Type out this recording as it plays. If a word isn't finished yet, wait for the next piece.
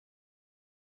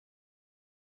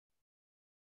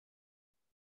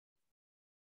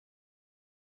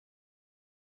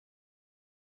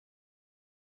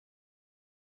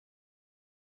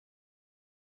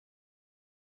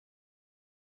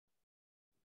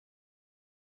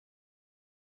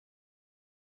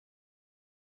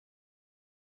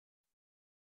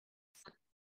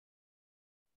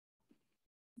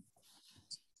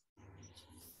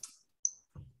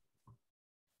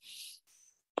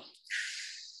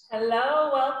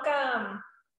Hello, welcome.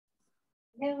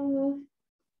 Hello.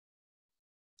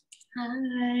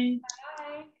 Hi.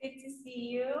 Hi, good to see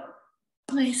you.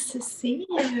 Nice to see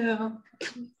you.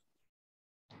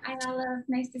 Hi, Olive.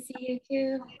 Nice to see you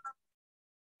too.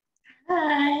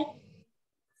 Hi.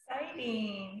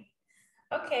 Exciting.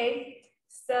 Okay,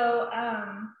 so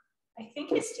I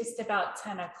think it's just about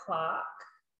 10 o'clock.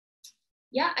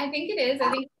 Yeah, I think it is.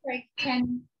 I think it's like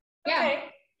 10. Yeah. Okay,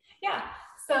 yeah.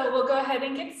 So we'll go ahead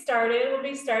and get started. We'll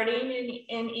be starting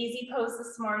in easy pose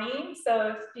this morning. So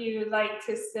if you like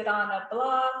to sit on a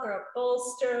block or a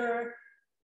bolster,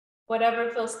 whatever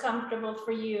feels comfortable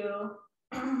for you.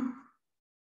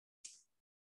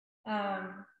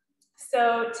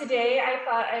 So today I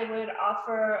thought I would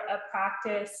offer a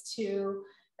practice to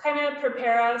kind of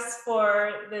prepare us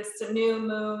for this new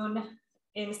moon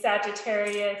in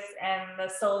Sagittarius and the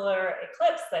solar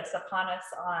eclipse that's upon us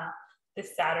on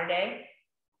this Saturday.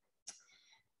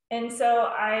 And so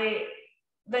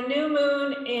the new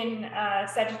moon in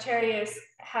Sagittarius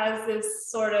has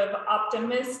this sort of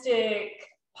optimistic,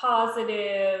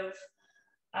 positive,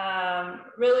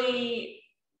 really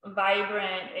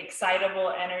vibrant,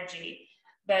 excitable energy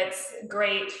that's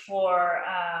great for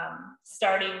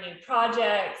starting new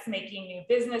projects, making new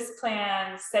business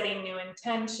plans, setting new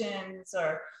intentions,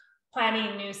 or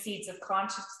planting new seeds of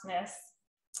consciousness.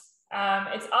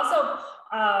 It's also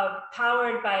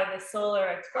powered by the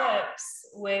solar eclipse,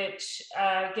 which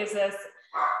gives us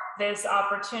this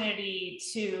opportunity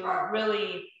to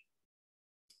really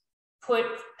put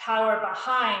power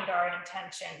behind our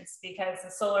intentions, because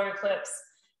the solar eclipse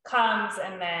comes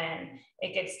and then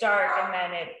it gets dark and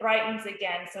then it brightens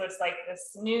again. So it's like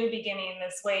this new beginning,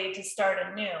 this way to start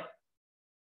anew.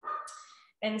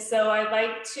 And so I'd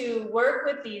like to work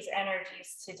with these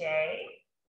energies today,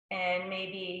 and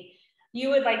maybe you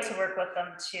would like to work with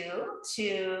them too,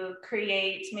 to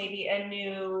create maybe a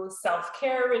new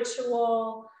self-care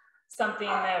ritual, something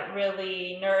that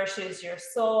really nourishes your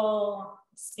soul,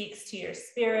 speaks to your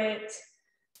spirit,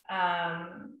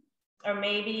 or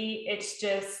maybe it's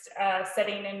just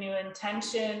setting a new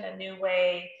intention, a new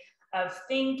way of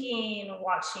thinking,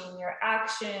 watching your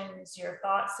actions, your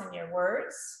thoughts, and your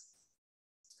words,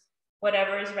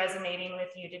 whatever is resonating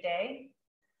with you today.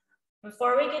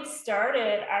 Before we get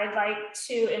started, I'd like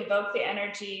to invoke the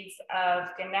energies of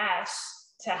Ganesh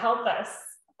to help us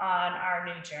on our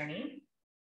new journey.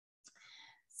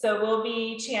 So we'll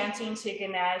be chanting to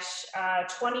Ganesh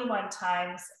 21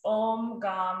 times, Om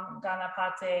Gam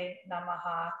Ganapate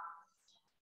Namaha.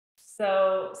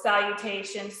 So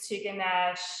salutations to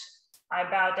Ganesh. I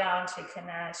bow down to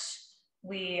Ganesh.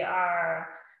 We are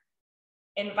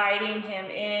inviting him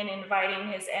in,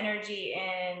 inviting his energy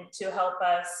in to help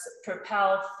us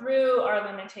propel through our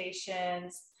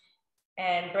limitations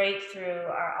and break through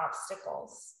our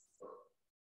obstacles.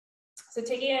 So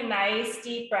taking a nice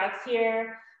deep breath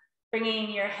here,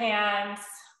 bringing your hands,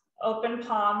 open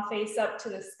palm face up to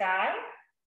the sky.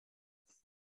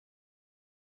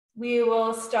 We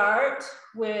will start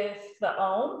with the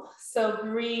Om. So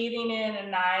breathing in a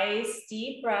nice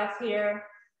deep breath here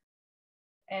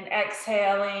and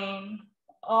exhaling.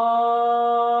 Om.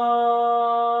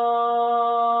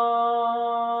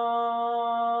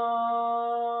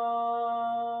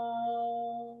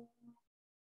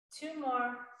 Two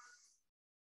more.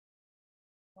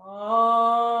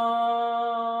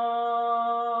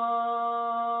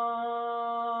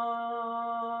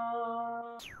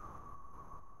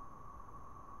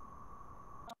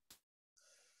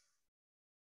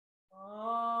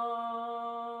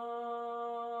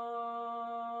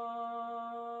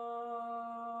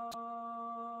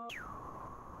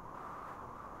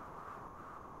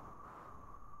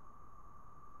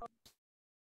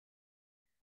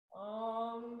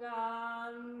 Om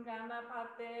Gam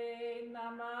Ganapate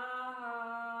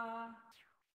Namaha.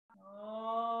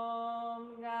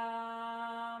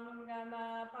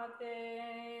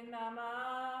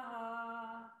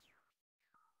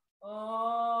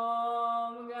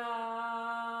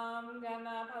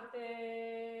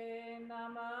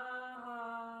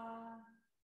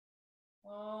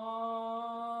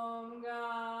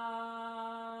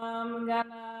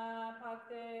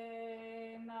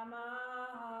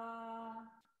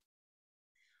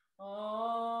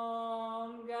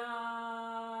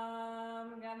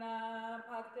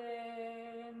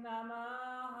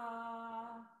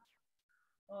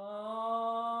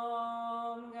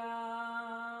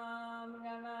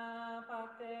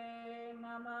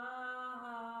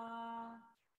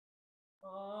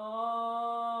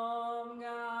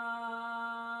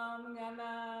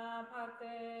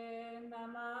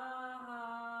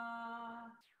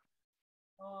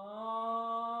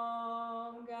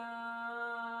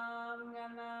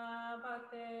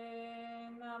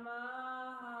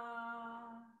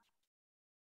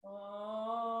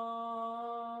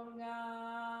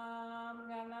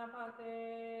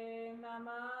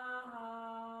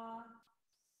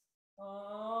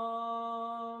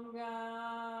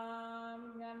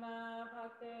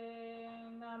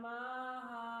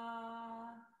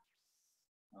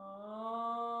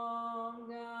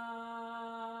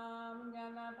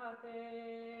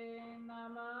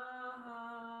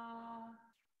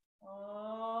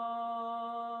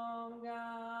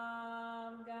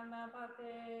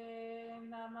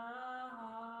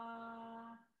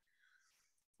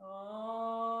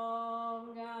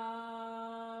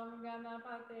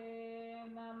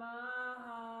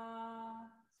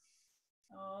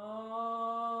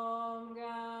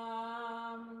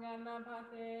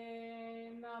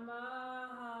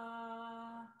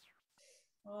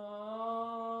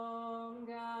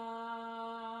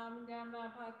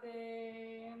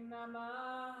 Ganapate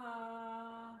Namaha.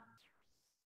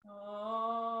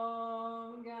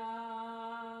 Om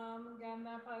Gam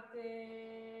Ganapate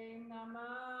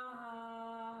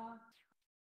Namaha.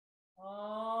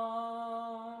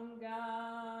 Om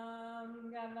Gam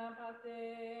Ganapate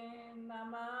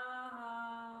Namaha.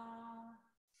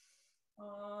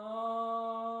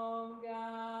 Om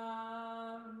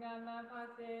Gam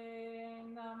Ganapate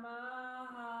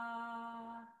Namaha.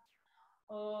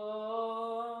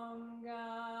 Om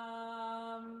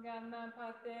Gam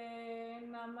Ganapate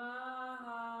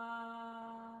Namaha.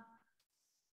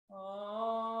 Om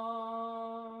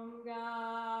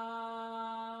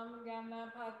Gam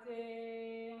Ganapate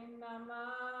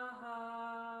Namaha.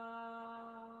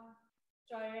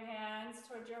 Draw your hands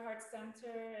towards your heart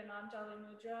center in Anjali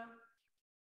Mudra.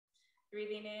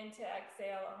 Breathing in to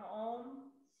exhale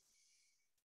Om.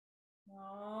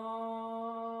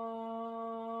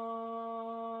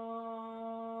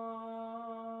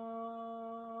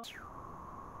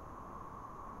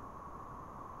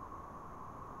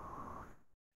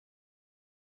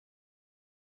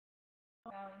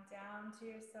 Bowing down to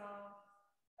yourself,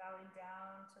 bowing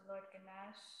down to Lord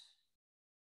Ganesh,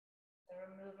 the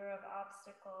remover of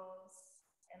obstacles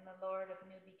and the Lord of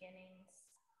new beginnings.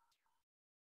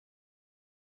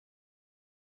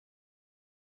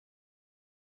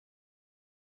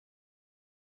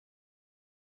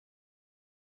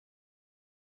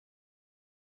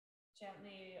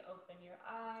 Gently open your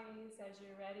eyes as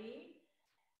you're ready.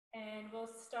 And we'll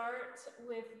start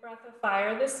with breath of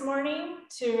fire this morning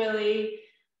to really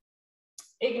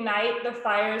ignite the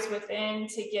fires within,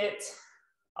 to get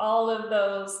all of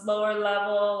those lower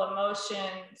level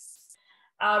emotions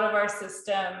out of our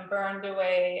system, burned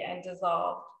away and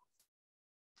dissolved.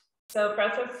 So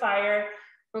breath of fire,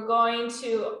 we're going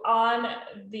to, on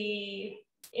the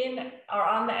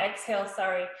exhale,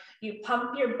 you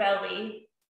pump your belly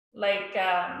like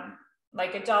a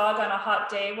dog on a hot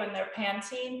day when they're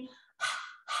panting,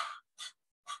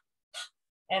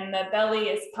 and the belly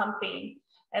is pumping.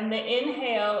 And the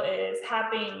inhale is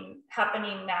happening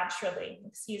naturally,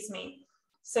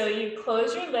 So you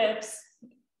close your lips,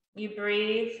 you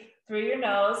breathe through your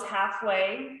nose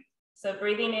halfway. So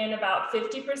breathing in about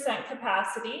 50%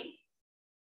 capacity,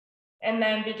 and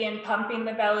then begin pumping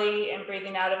the belly and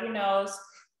breathing out of your nose.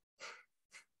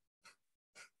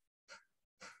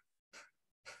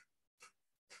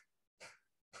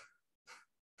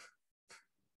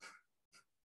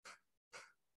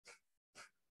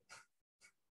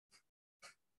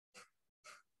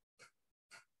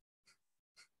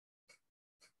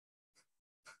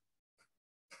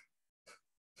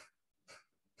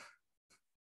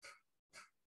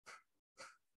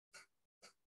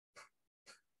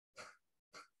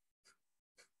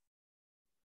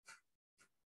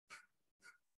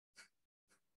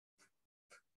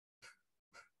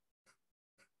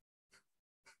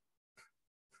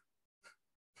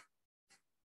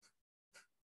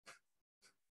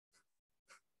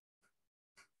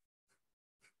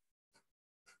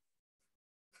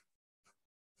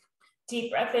 Deep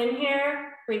breath in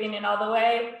here, breathing in all the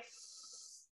way.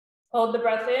 Hold the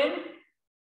breath in.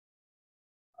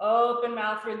 Open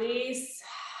mouth, release.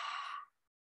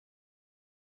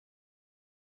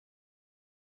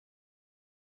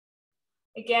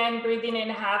 Again, breathing in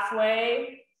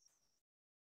halfway.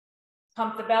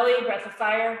 Pump the belly, breath of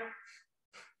fire.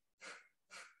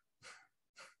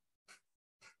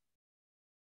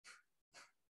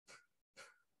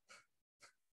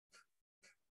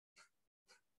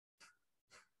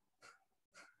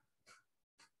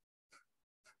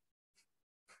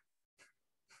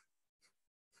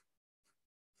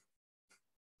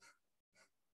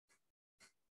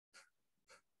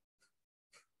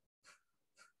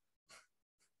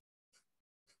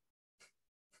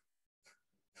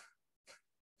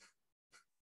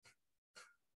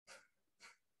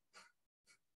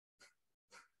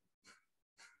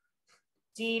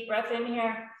 Deep breath in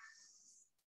here.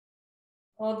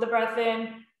 Hold the breath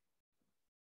in.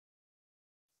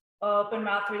 Open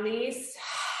mouth, release.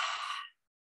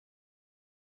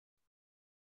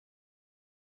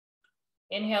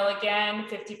 Inhale again,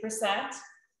 50%.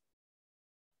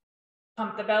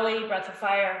 Pump the belly, breath of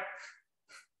fire.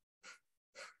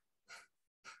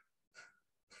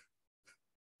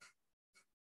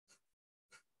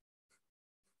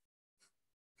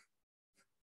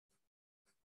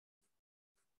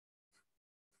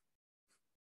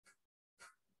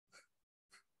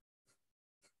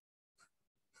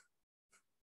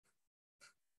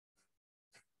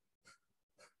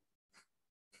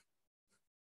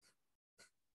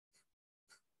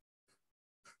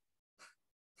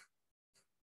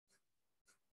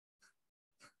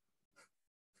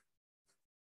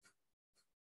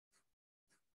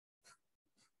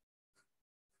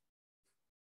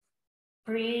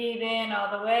 Breathe in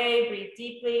all the way, breathe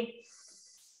deeply.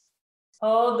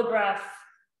 Hold the breath.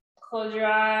 Close your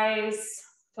eyes.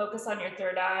 Focus on your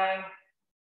third eye.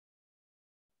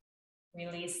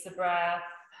 Release the breath.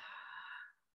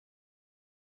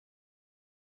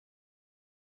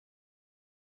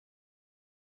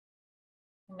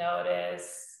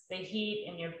 Notice the heat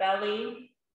in your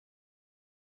belly.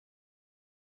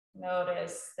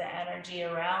 Notice the energy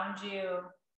around you.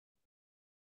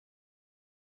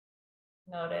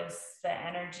 Notice the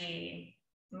energy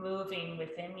moving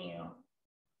within you.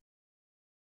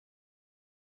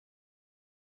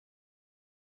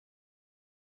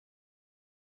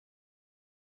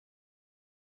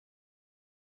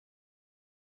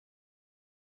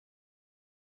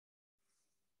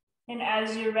 And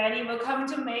as you're ready, we'll come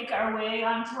to make our way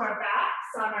onto our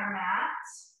backs on our mat.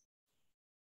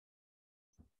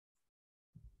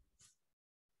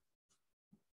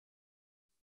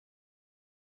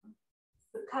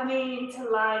 So coming to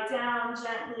lie down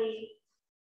gently.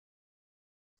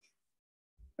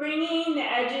 Bringing the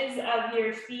edges of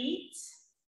your feet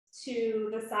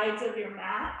to the sides of your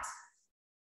mat.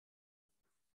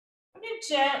 I'm going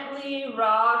to gently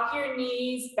rock your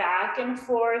knees back and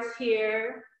forth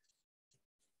here.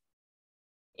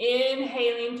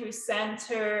 Inhaling through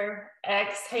center,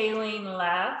 exhaling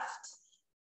left.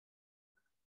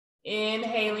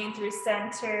 Inhaling through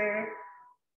center,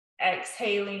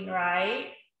 exhaling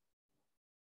right.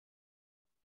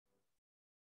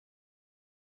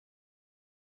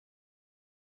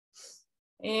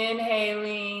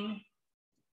 Inhaling,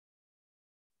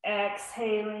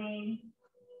 exhaling.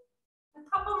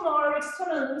 A couple more, we just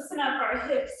want to loosen up our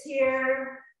hips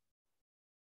here.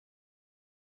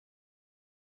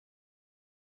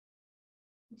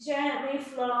 Gently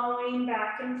flowing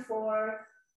back and forth.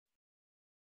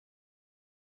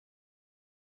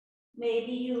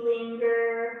 Maybe you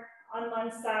linger on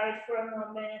one side for a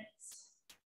moment.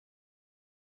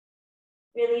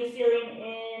 Really feeling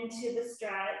into the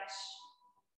stretch.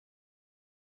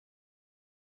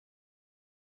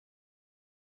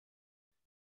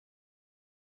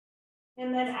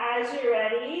 And then as you're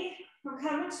ready, we're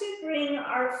coming to bring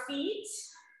our feet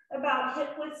about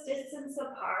hip-width distance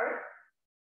apart.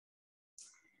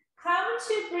 Come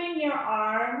to bring your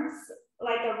arms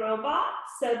like a robot.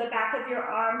 So the back of your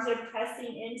arms are pressing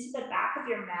into the back of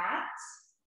your mat.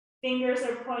 Fingers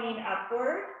are pointing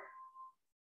upward,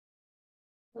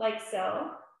 like so.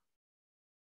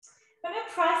 I'm going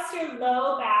to press your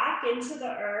low back into the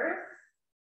earth.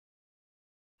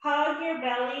 Hug your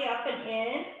belly up and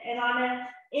in. And on an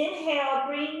inhale,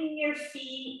 bring your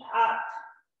feet up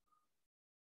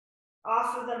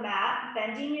off of the mat,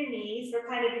 bending your knees. We're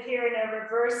kind of here in a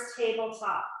reverse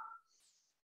tabletop.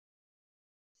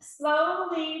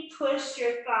 Slowly push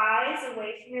your thighs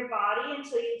away from your body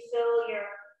until you feel your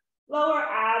lower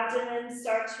abdomen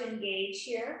start to engage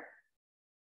here.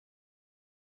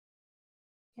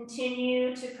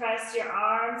 Continue to press your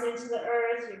arms into the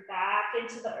earth, your back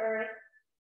into the earth.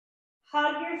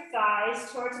 Hug your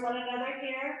thighs towards one another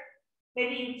here.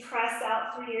 Maybe you press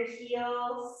out through your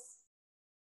heels.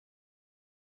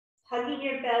 Hugging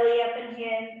your belly up and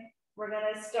in. We're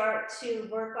going to start to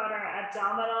work on our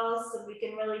abdominals so we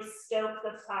can really stoke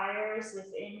the fires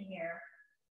within here.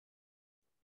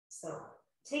 So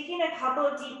taking a couple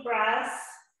of deep breaths.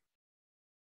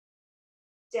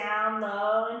 Down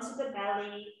low into the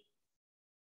belly.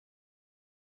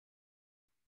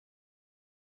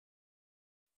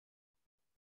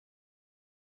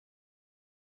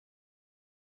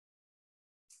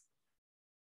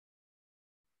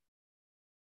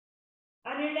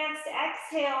 On your next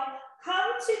exhale,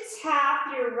 come to tap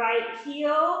your right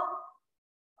heel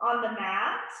on the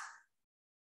mat.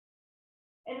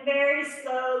 And very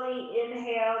slowly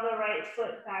inhale the right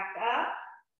foot back up.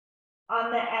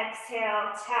 On the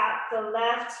exhale, tap the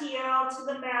left heel to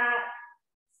the mat.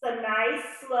 It's a nice,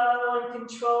 slow, and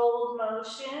controlled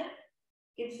motion.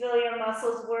 You can feel your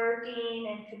muscles working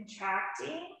and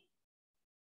contracting.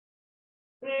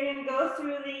 We're going to go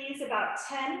through these about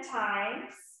 10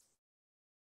 times.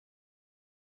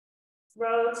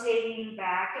 Rotating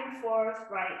back and forth,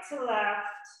 right to left.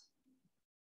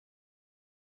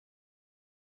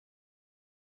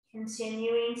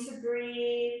 Continuing to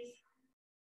breathe.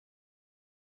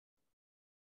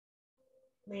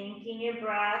 Linking your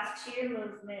breath to your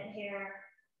movement here.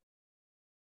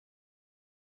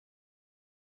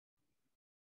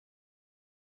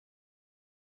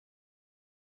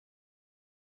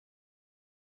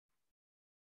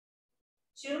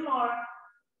 Two more.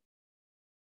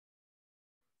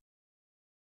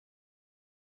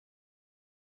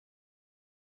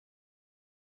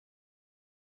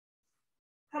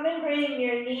 Come and bring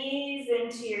your knees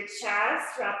into your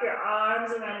chest. Wrap your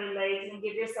arms around your legs and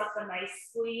give yourself a nice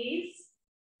squeeze.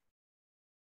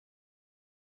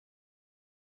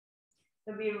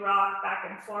 There'll be rock back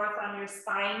and forth on your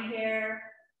spine here.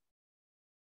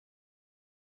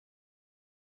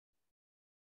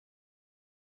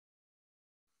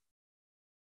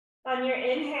 On your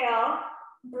inhale,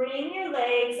 bring your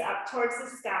legs up towards the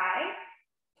sky.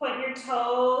 Point your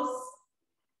toes.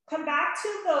 Come back to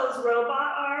those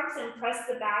robot arms and press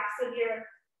the backs of your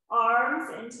arms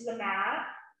into the mat.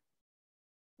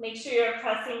 Make sure you're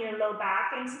pressing your low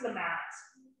back into the mat.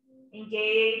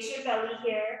 Engage your belly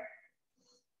here.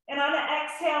 And on the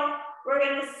exhale, we're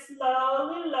going to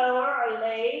slowly lower our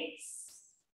legs.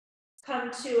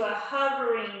 Come to a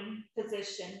hovering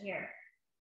position here.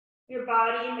 Your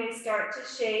body may start to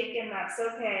shake, and that's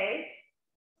okay.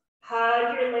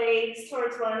 Hug your legs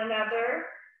towards one another.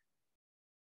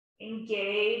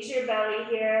 Engage your belly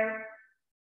here.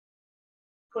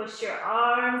 Push your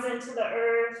arms into the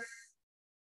earth.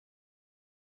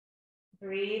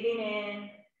 Breathing in.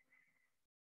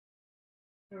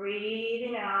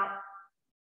 Breathing out.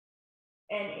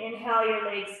 And inhale your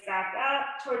legs back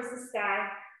up towards the sky.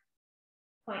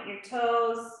 Point your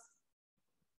toes.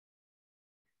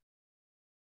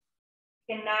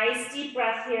 Take a nice deep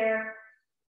breath here.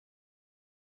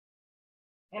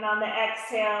 And on the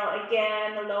exhale,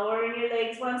 again, lowering your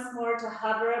legs once more to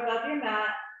hover above your mat.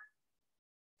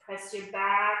 Press your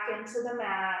back into the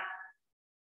mat.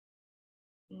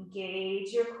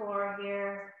 Engage your core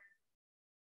here.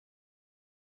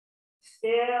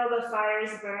 Feel the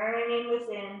fires burning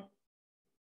within.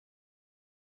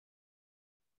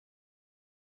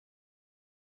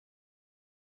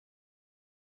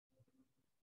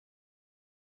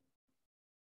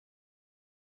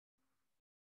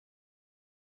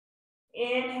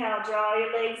 Inhale, draw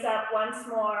your legs up once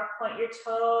more. Point your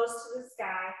toes to the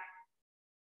sky.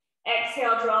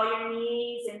 Exhale, draw your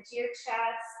knees into your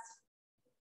chest.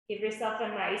 Give yourself a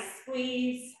nice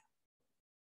squeeze.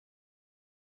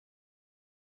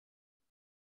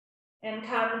 And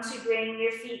come to bring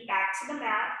your feet back to the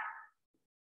mat.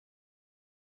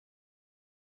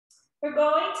 We're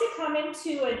going to come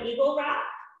into an eagle wrap.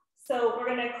 So we're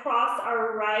going to cross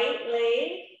our right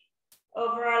leg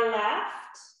over our left.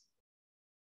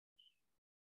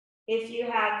 If you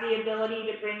have the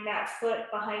ability to bring that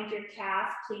foot behind your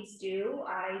calf, please do.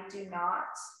 I do not.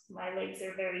 My legs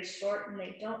are very short and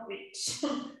they don't reach.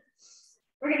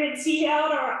 We're going to tee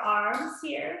out our arms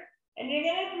here, and you're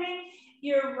going to bring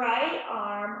your right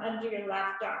arm under your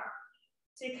left arm.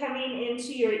 So you're coming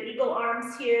into your eagle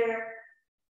arms here,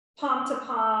 palm to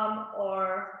palm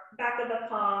or back of the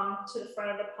palm to the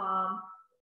front of the palm.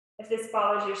 If this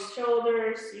follows your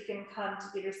shoulders, you can come to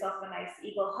give yourself a nice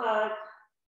eagle hug.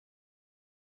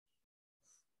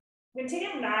 We're going to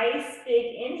take a nice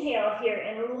big inhale here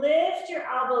and lift your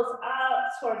elbows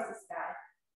up towards the sky.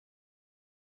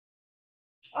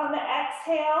 On the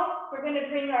exhale, we're going to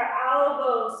bring our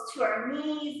elbows to our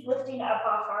knees, lifting up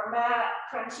off our mat,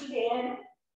 crunching in.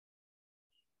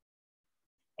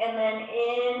 And then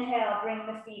inhale, bring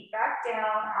the feet back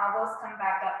down, elbows come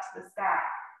back up to the sky.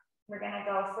 We're going to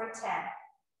go for 10.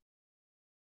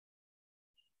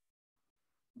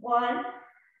 1,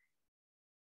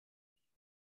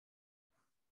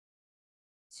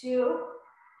 2,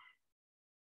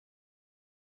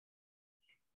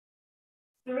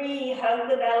 3, hug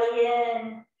the belly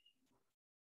in.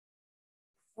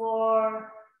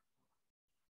 4,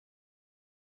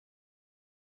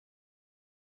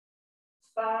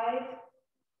 5,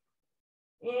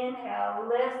 inhale,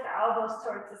 lift the elbows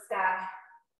towards the sky.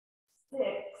 6,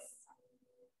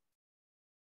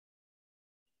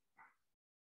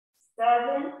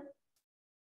 7,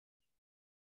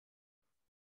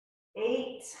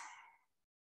 8,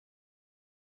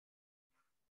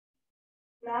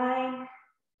 9,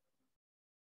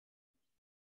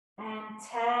 and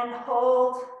 10.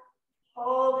 Hold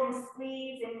and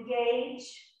squeeze, engage.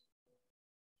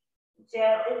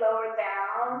 Gently lower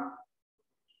down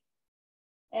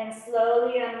and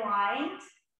slowly unwind.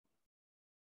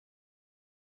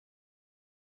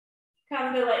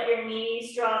 Come to let your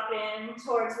knees drop in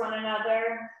towards one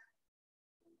another.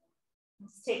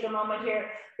 Let's take a moment here.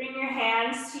 Bring your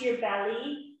hands to your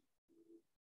belly.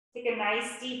 Take a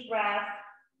nice deep breath.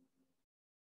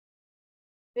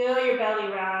 Feel your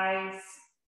belly rise.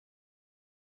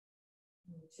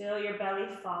 Feel your belly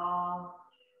fall.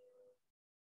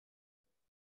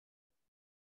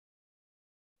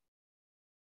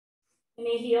 And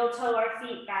we heel toe our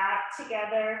feet back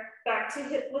together, back to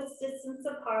hip width distance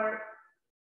apart.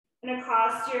 And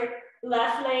across your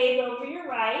left leg over your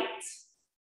right.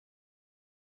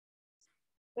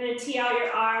 We're going to tee out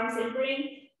your arms and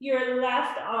bring your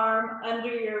left arm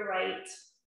under your right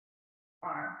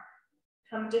arm.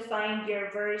 Come to find your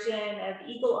version of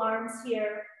eagle arms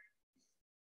here.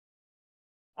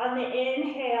 On the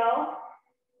inhale,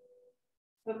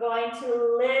 we're going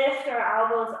to lift our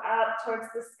elbows up towards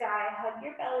the sky. Hug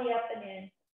your belly up and in.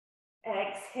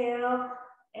 Exhale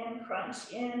and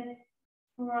crunch in.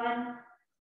 1,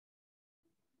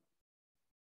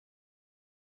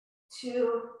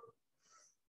 2.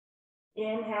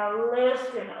 Inhale,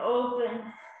 lift and open.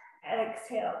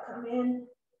 Exhale, come in.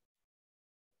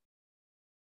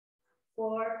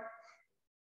 4,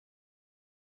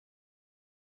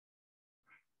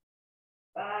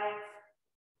 5,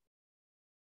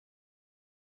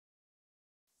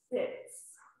 6.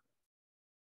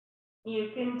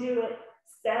 You can do it.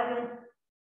 7.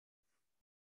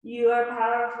 You are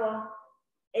powerful.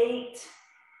 8,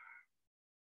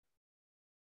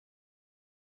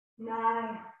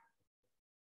 9,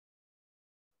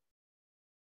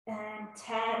 and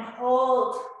 10.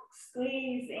 Hold,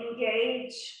 squeeze,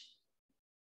 engage.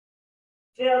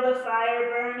 Feel the fire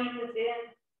burning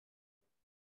within.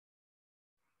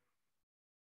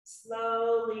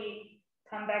 Slowly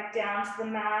come back down to the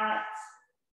mat.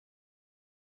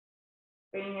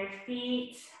 Bring your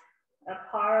feet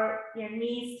apart, your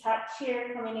knees touch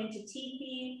here, coming into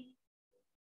teepee.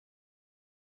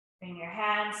 Bring your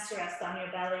hands to rest on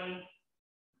your belly.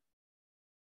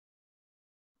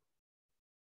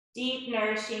 Deep,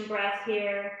 nourishing breath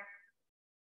here.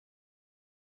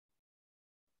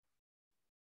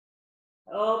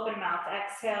 Open mouth,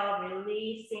 exhale,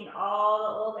 releasing all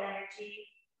the old energy.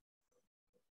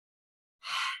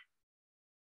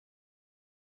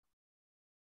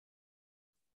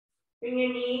 Bring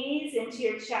your knees into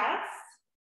your chest.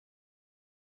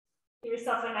 Give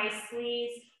yourself a nice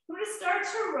squeeze. We're going to start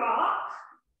to rock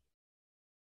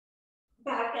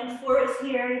back and forth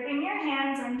here. Bring your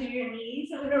hands under your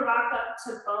knees. I'm going to rock up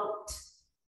to boat.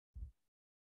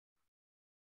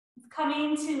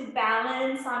 Coming to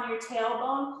balance on your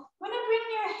tailbone. I'm going to bring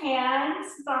your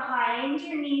hands behind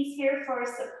your knees here for a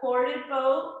supported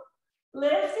boat.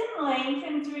 Lift and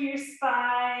lengthen through your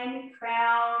spine,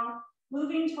 crown,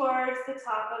 moving towards the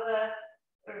top of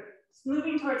the, or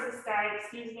moving towards the sky,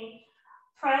 excuse me.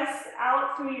 Press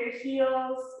out through your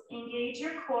heels, engage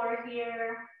your core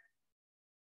here.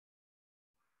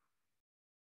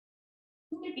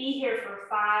 I'm going to be here for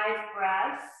 5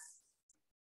 breaths.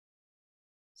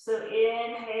 So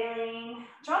inhaling,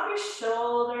 drop your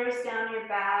shoulders down your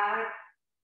back,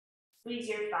 squeeze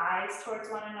your thighs towards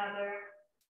one another.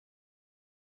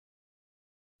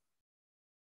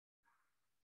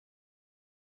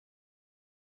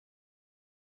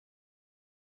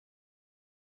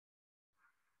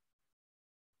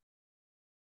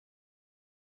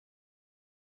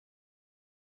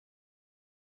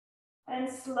 And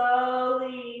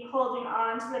slowly holding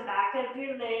on to the back of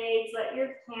your legs, let your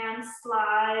hands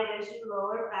slide as you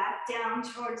lower back down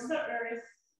towards the earth.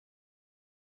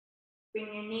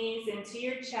 Bring your knees into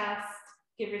your chest.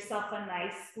 Give yourself a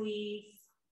nice squeeze.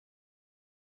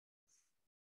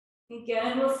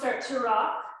 Again, we'll start to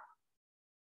rock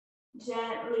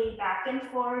gently back and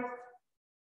forth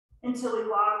until we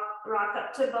rock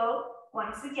up to boat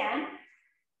once again.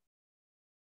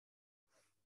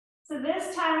 So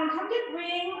this time, come to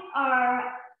bring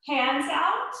our hands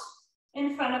out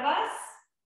in front of us.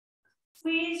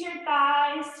 Squeeze your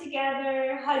thighs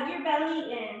together, hug your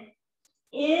belly in.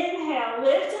 Inhale,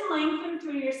 lift and lengthen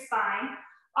through your spine.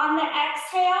 On the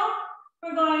exhale,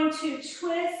 we're going to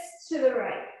twist to the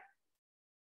right.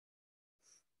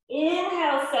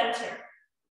 Inhale, center.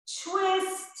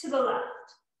 Twist to the left.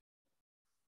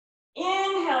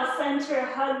 Inhale, center,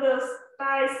 hug those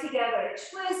thighs together.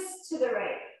 Twist to the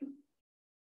right.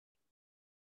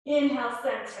 Inhale,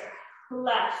 center,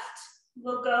 left.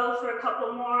 We'll go for a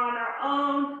couple more on our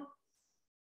own.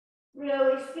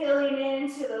 Really feeling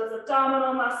into those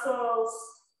abdominal muscles.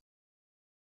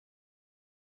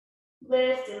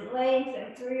 Lift and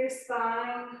lengthen through your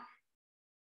spine.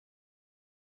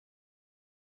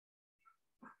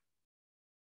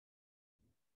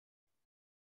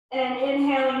 And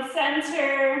inhaling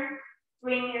center,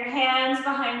 bring your hands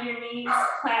behind your knees,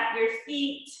 plant your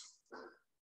feet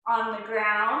on the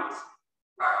ground.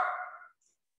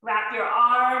 Wrap your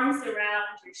arms around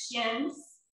your shins.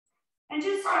 And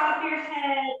just drop your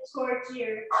head towards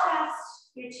your chest,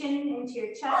 your chin into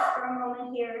your chest for a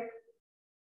moment here.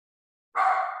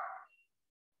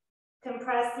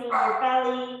 Compressing your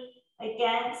belly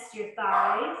against your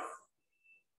thighs.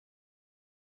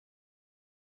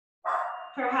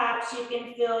 Perhaps you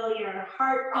can feel your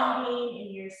heart beating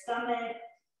in your stomach.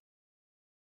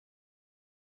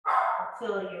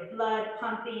 Feel your blood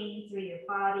pumping through your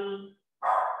body.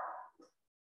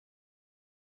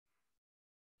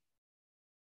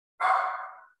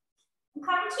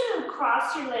 Come to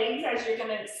cross your legs as you're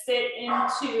gonna sit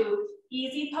into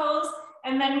easy pose,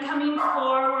 and then coming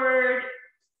forward,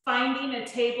 finding a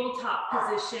tabletop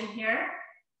position here.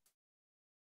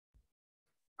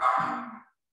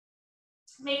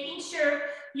 Making sure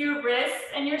your wrists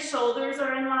and your shoulders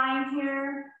are in line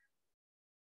here.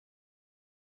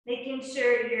 Making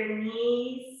sure your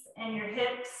knees and your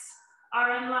hips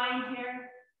are in line here.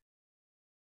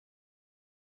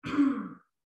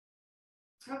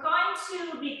 We're going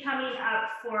to be coming up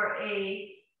for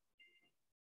a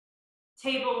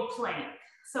table plank.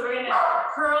 So we're gonna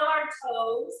curl our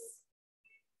toes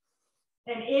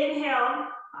and inhale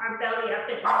our belly up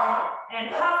and in,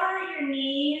 and hover your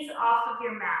knees off of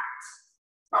your mat.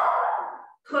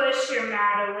 Push your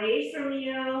mat away from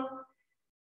you.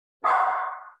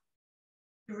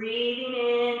 Breathing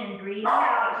in and breathing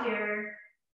out here.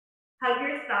 Hug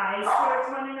your thighs towards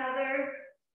one another.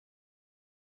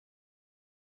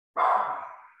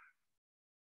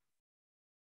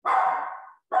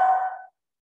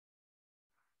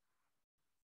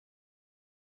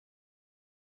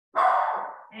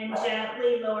 And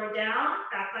gently lower down,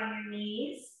 back on your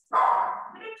knees.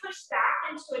 I'm going to push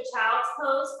back into a child's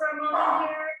pose for a moment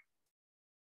here.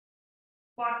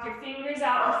 Walk your fingers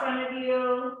out in front of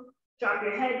you. Drop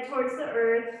your head towards the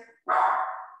earth.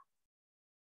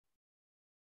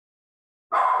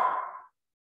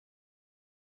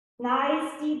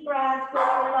 Nice deep breath, feel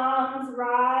your lungs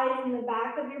rise in the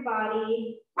back of your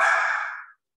body.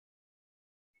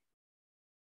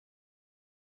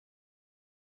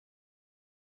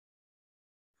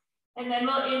 And then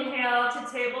we'll inhale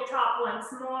to tabletop once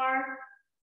more.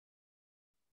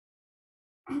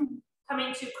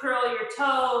 Coming to curl your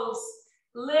toes,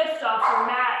 lift off your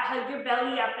mat, hug your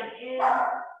belly up and in.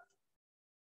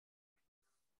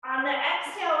 On the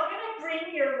exhale, we're gonna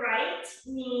bring your right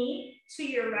knee to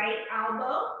your right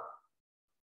elbow.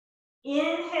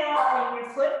 Inhale, bring your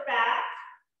foot back.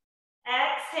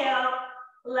 Exhale,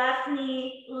 left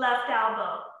knee, left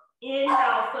elbow.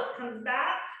 Inhale, foot comes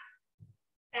back.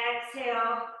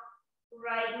 Exhale,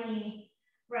 right knee,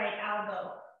 right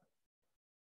elbow.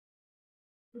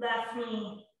 Left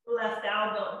knee, left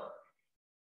elbow.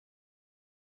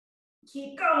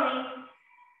 Keep going.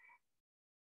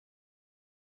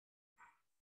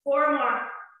 4 more.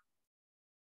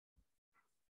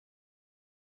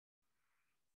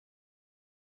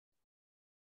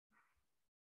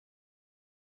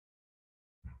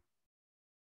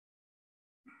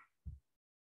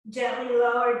 Gently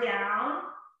lower down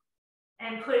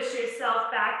and push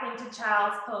yourself back into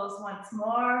child's pose once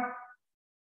more.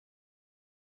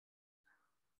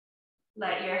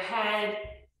 Let your head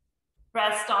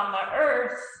rest on the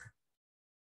earth.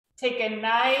 Take a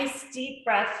nice deep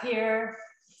breath here.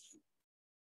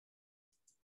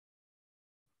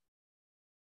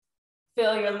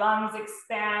 Feel your lungs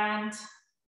expand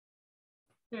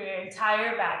through your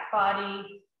entire back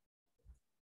body.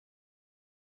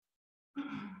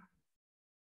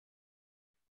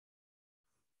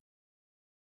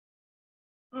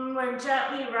 And we'll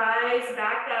gently rise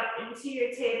back up into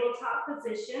your tabletop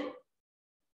position.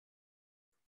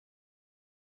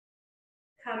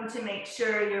 Come to make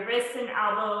sure your wrists and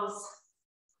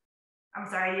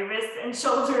your wrists and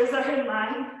shoulders are in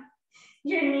line.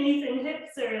 Your knees and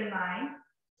hips are in line.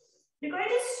 You're going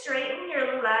to straighten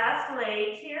your left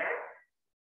leg here.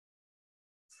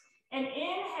 And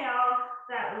inhale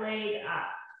that leg up.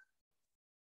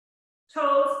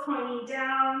 Toes pointing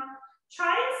down.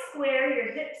 Try and square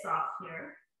your hips off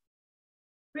here.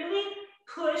 Really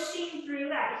pushing through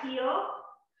that heel.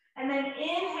 And then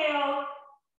inhale,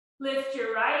 lift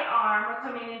your right arm. We're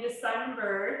coming into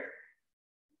sunbird.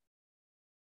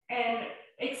 And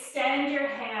extend your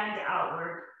hand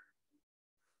outward.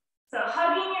 So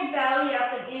hugging your belly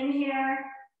up and in here.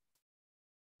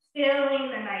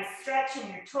 Feeling the nice stretch in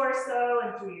your torso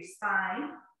and through your spine.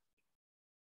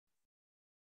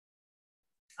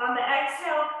 On the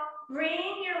exhale,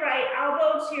 bring your right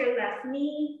elbow to your left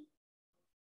knee.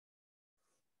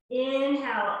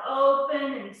 Inhale,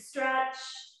 open and stretch.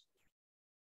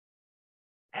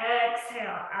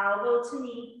 Exhale, elbow to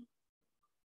knee.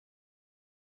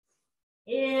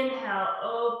 Inhale,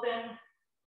 open.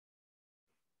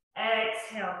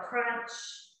 Exhale, crunch.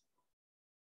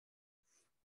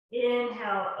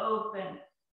 Inhale, open.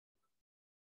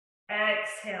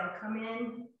 Exhale, come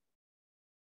in.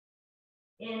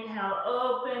 Inhale,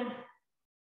 open.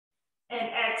 And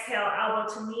exhale,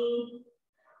 elbow to knee.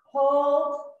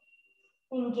 Hold.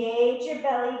 Engage your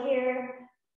belly here.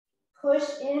 push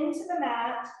into the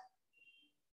mat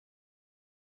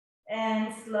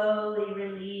and slowly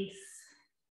release.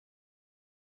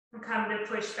 And come to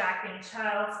push back in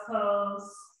child's pose.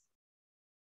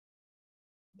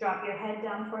 Drop your head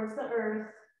down towards the earth.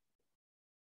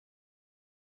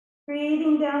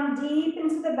 Breathing down deep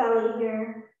into the belly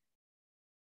here.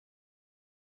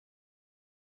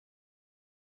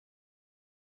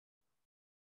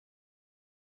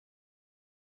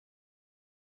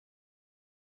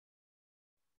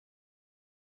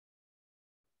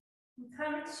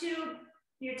 Come to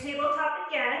your tabletop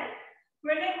again.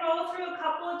 We're going to roll through a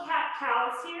couple of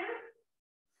cat-cows here.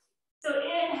 So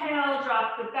inhale,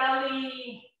 drop the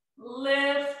belly,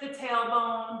 lift the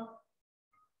tailbone.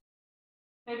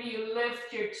 Maybe you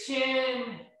lift your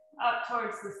chin up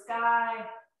towards the sky.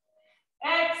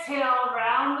 Exhale,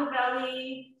 round the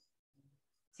belly,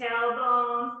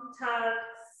 tailbone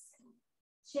tucks,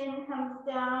 chin comes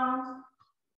down.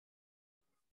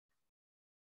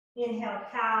 Inhale,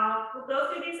 cow. We'll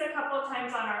go through these a couple of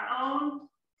times on our own.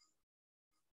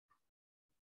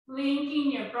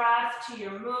 Linking your breath to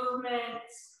your movement.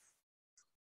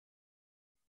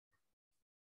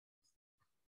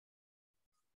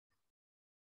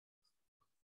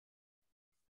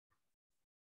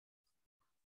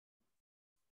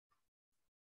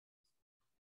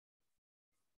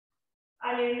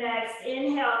 On your next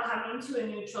inhale, coming to a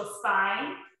neutral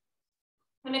spine.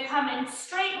 I'm going to come and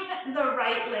straighten the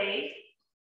right leg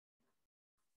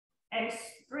and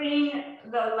bring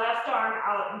the left arm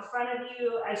out in front of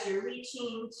you as you're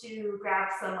reaching to grab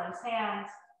someone's hand.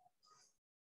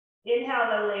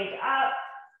 Inhale the leg up,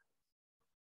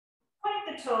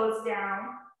 point the toes down.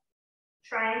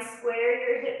 Try and square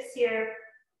your hips here.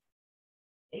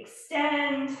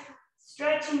 Extend,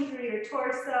 stretching through your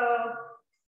torso,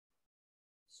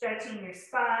 stretching your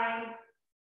spine.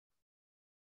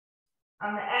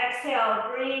 On the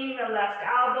exhale, bring the left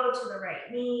elbow to the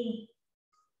right knee.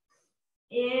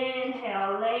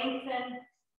 Inhale, lengthen.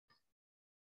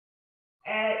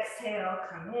 Exhale,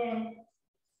 come in.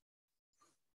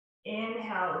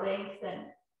 Inhale, lengthen.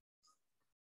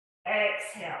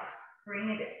 Exhale, bring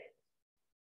it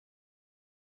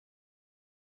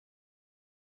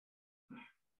in.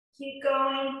 Keep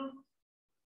going.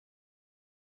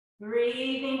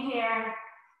 Breathing here.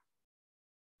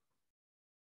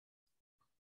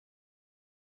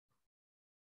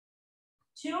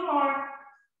 Two more.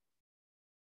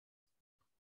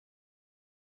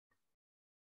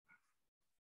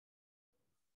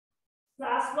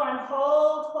 Last one,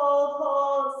 hold, hold,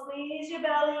 hold. Squeeze your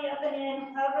belly up and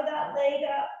in, cover that leg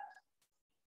up.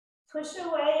 Push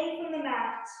away from the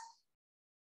mat.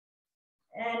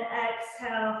 And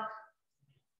exhale.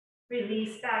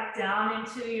 Release back down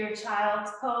into your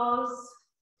child's pose.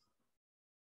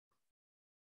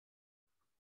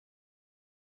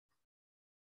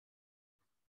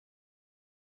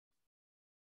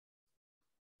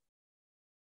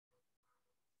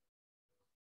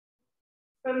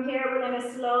 From here, we're going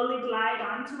to slowly glide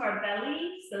onto our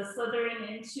belly. So slithering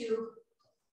into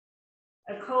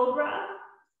a cobra.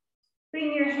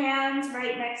 Bring your hands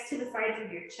right next to the sides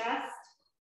of your chest.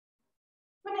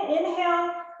 I'm going to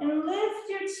inhale and lift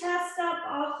your chest up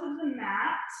off of the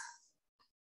mat.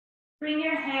 Bring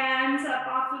your hands up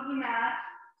off of the mat.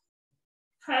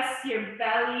 Press your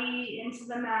belly into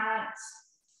the mat.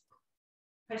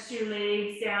 Press your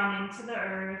legs down into the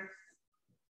earth.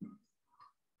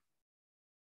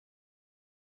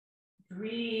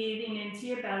 Breathing into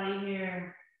your belly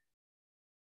here.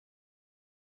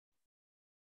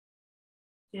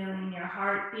 Feeling your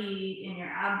heartbeat in your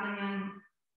abdomen.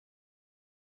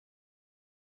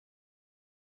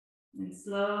 And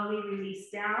slowly release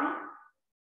down.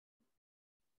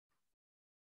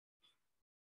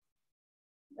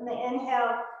 And the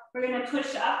inhale, we're going to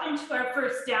push up into our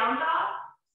first down dog.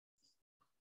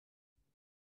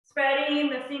 Spreading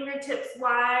the fingertips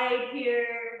wide here.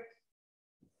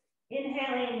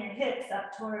 Inhaling your hips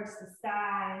up towards the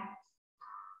sky.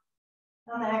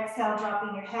 On the exhale,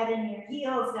 dropping your head and your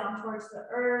heels down towards the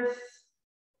earth.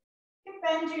 You can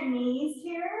bend your knees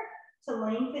here to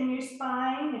lengthen your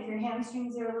spine if your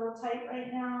hamstrings are a little tight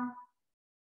right now.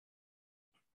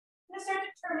 I'm gonna start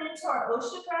to turn into our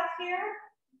Osha breath here.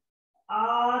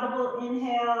 Audible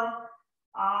inhale,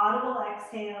 audible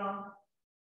exhale.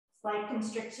 Slight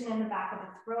constriction in the back of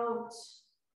the throat.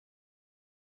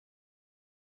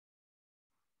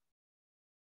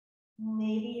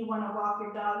 Maybe you want to walk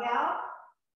your dog out,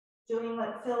 doing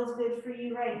what feels good for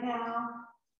you right now.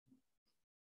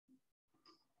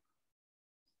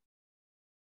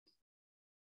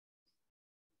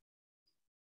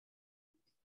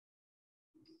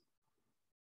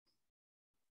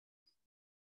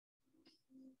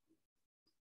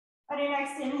 On your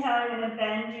next inhale, you're gonna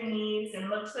bend your knees and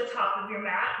look to the top of your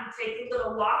mat and take a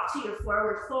little walk to your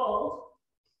forward fold.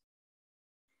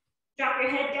 Drop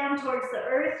your head down towards the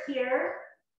earth here.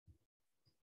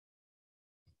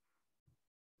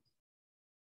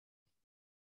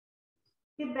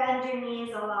 You can bend your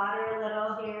knees a lot or a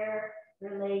little here.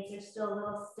 Your legs are still a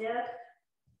little stiff.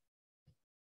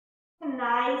 A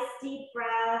nice deep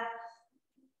breath.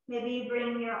 Maybe you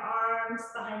bring your arms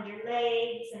behind your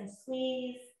legs and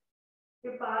squeeze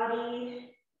your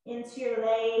body into your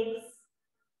legs.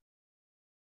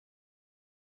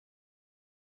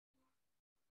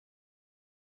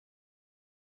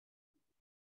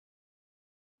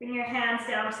 Bring your hands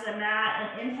down to the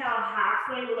mat and inhale,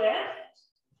 halfway lift,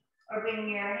 or bring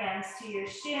your hands to your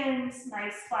shins,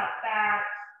 nice flat back.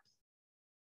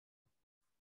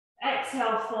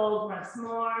 Exhale, fold once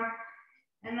more.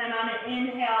 And then on an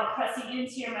inhale, pressing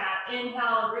into your mat,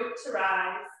 inhale, root to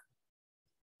rise.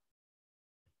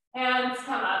 Hands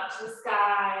come up to the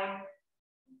sky,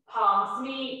 palms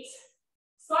meet.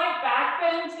 Slight back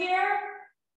bend here.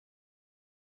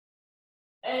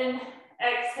 And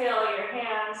exhale your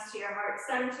hands to your heart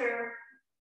center.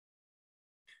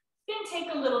 You can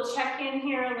take a little check-in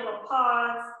here, a little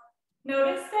pause.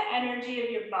 Notice the energy of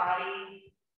your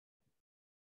body.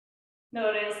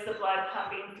 Notice the blood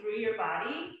pumping through your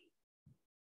body.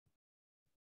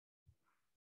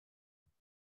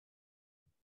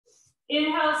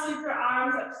 Inhale, sweep your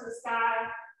arms up to the sky.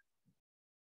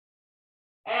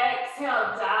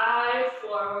 Exhale, dive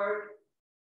forward.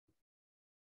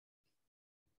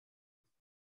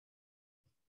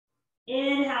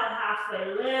 Inhale, halfway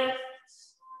lift.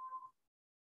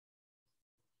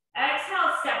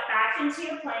 Exhale, step back into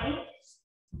your plank.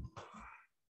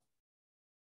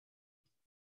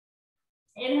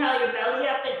 Inhale your belly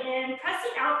up and in,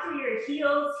 pressing out through your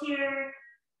heels here.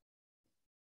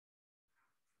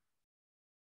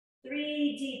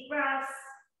 3 deep breaths.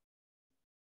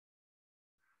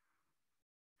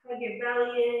 Hug your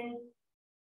belly in.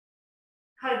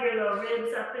 Hug your low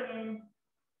ribs up and in.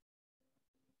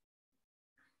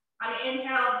 On an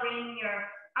inhale, bring your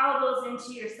elbows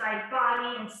into your side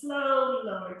body and slowly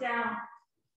lower down.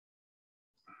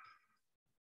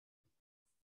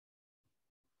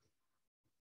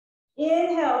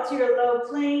 Inhale to your low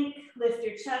plank, lift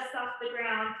your chest off the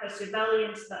ground, press your belly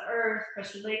into the earth,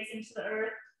 press your legs into the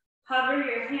earth. Hover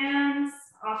your hands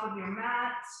off of your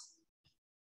mat.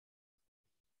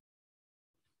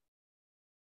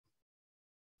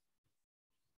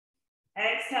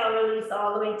 Exhale, release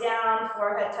all the way down,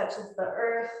 forehead touches the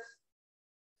earth.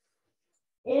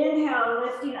 Inhale,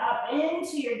 lifting up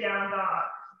into your down dog.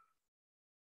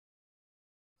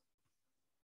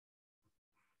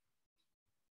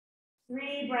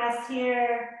 Three breaths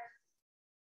here.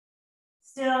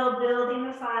 Still building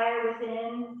the fire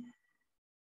within.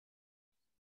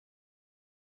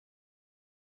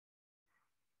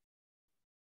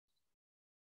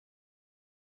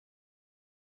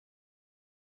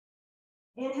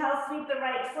 Inhale, sweep the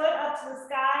right foot up to the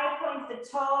sky, point the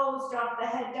toes, drop the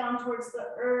head down towards the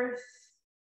earth.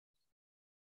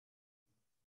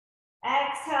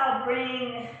 Exhale,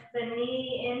 bring the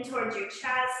knee in towards your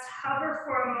chest. Hover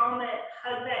for a moment,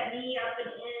 hug that knee up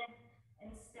and in,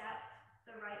 and step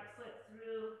the right foot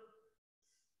through.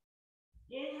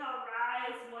 Inhale,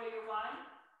 rise, warrior one.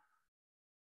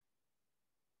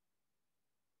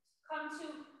 Come to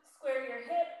square your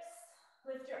hips,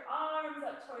 lift your arms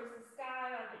up towards the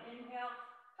sky on the inhale.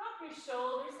 Drop your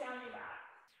shoulders down your back.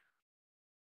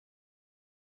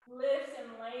 Lift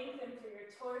and lengthen through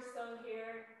your torso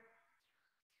here.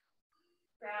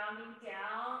 Grounding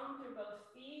down through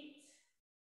both feet.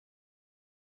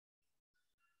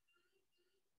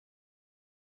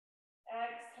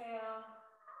 Exhale.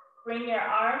 Bring your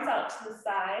arms out to the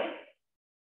side.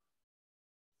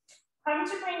 Come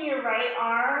to bring your right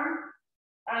arm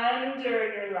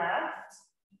under your left.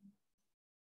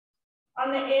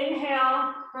 On the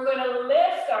inhale, we're going to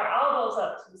lift our elbows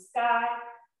up to the sky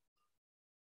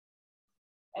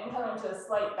and come into a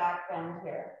slight back bend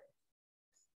here.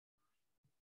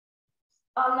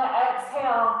 On the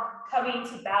exhale, coming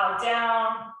to bow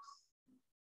down,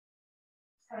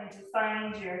 coming to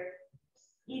find your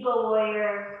eagle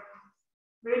warrior,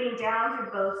 rooting down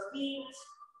through both feet.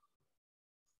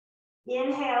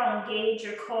 Inhale, engage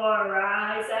your core,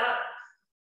 rise up,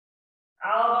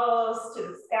 elbows to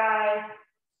the sky.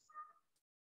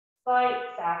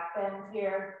 Slight back bend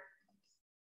here.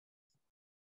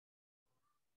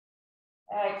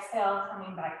 Exhale,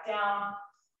 coming back down.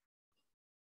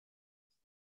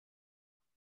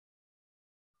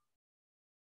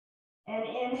 And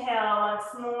inhale once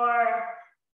more.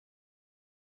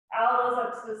 Elbows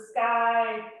up to the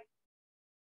sky.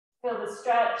 Feel the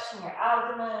stretch in your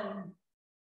abdomen.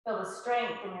 Feel the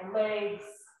strength in your legs.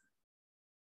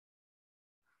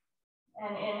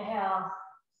 And inhale,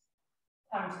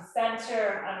 come to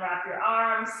center, unwrap your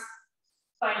arms.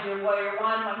 Find your warrior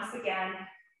one once again.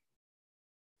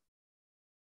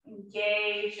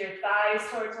 Engage your thighs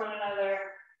towards one another.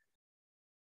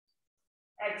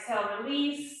 Exhale,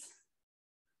 release.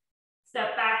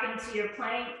 Step back into your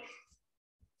plank.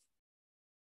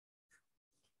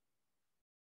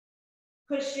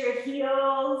 Push your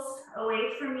heels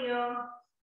away from you.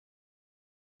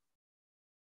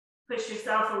 Push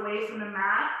yourself away from the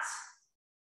mat.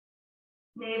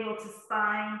 Navel to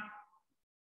spine.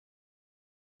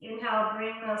 Inhale,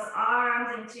 bring those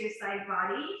arms into your side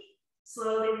body.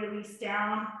 Slowly release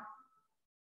down.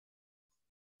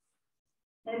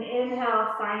 And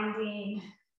inhale, finding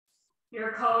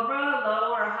your cobra,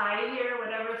 low or high here,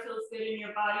 whatever feels good in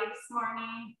your body this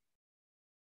morning.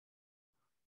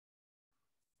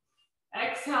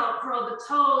 Exhale, curl the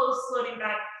toes, floating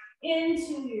back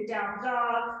into your down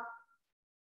dog.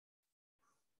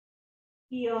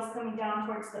 Heels coming down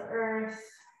towards the earth.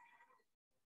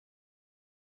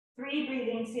 3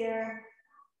 breathings here.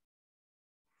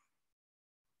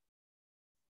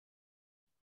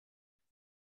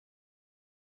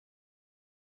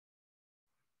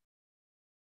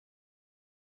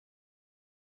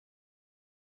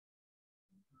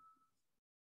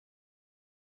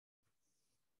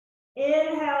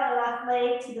 Inhale, left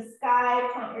leg to the sky,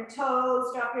 point your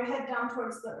toes, drop your head down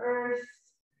towards the earth.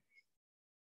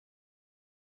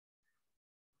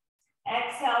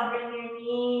 Exhale, bring your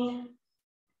knee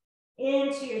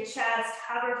into your chest,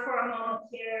 hover for a moment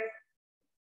here,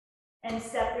 and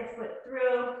step your foot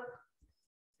through.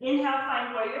 Inhale,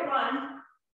 find warrior one.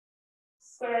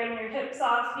 Squaring your hips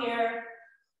off here,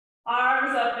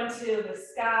 arms up into the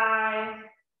sky,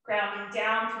 grounding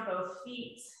down through both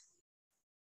feet.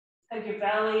 Hug your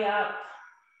belly up.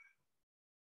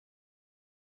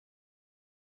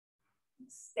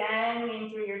 Extending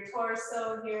through your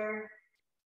torso here.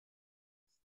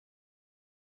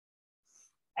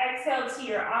 Exhale to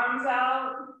your arms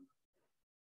out.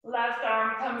 Left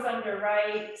arm comes under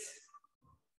right.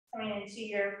 Coming into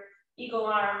your eagle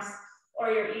arms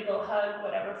or your eagle hug,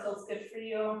 whatever feels good for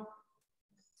you.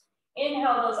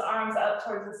 Inhale those arms up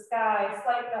towards the sky.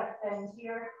 Slight back bend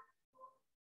here.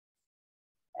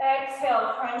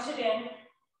 Exhale, crunch it in.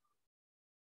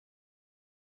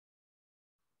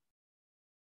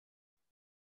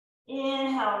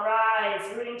 Inhale,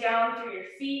 rise, rooting down through your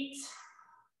feet.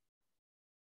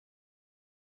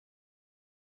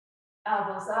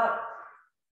 Elbows up.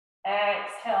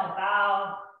 Exhale,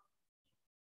 bow.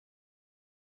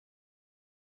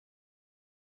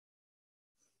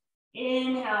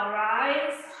 Inhale,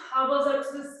 rise. Elbows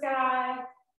up to the sky.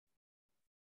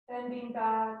 Bending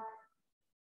back.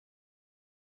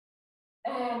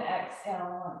 And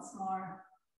exhale once more.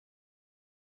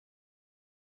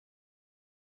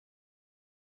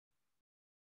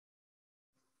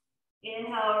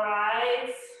 Inhale,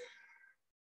 rise.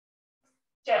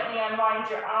 Gently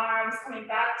unwind your arms, coming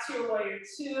back to your warrior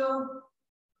two.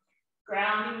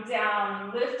 Grounding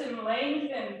down, lift and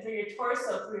lengthen through your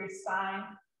torso, through your spine.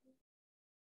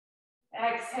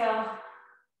 Exhale.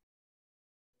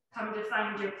 Come to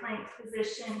find your plank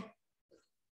position.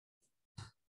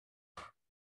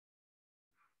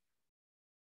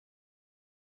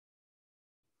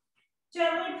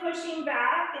 Gently pushing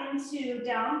back into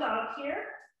down dog here.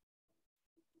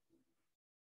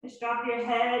 Just drop your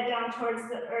head down towards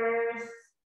the earth,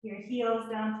 your heels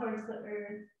down towards the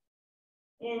earth.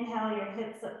 Inhale your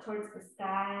hips up towards the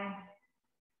sky.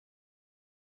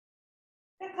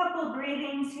 A couple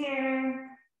breathings here.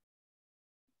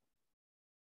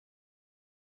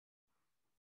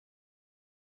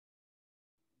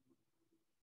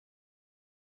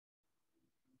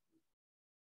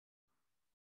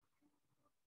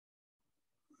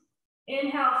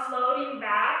 Inhale, floating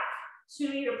back to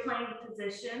your plank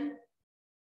position.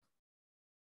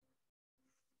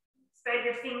 Spread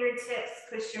your fingertips,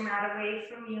 push your mat away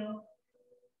from you.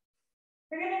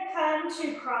 We're gonna come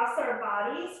to cross our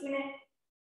bodies. We're gonna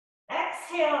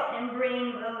exhale and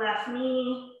bring the left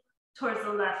knee towards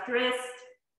the left wrist.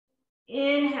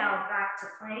 Inhale, back to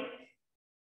plank.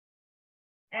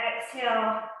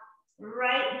 Exhale,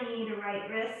 right knee to right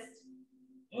wrist.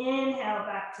 Inhale,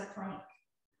 back to plank.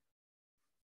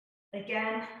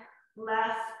 Again,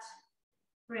 left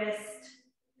wrist.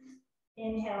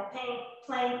 Inhale,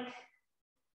 plank.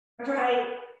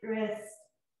 Right wrist.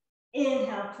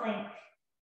 Inhale, plank.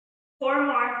 4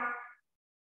 more.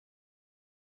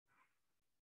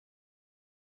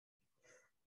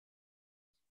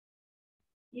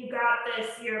 You got this.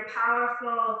 You're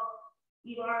powerful.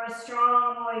 You are a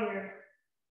strong warrior.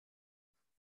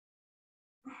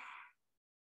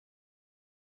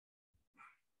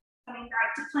 Coming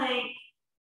back to plank.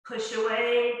 Push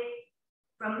away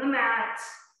from the mat.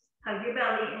 Hug your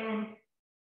belly in.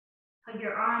 Hug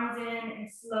your arms in and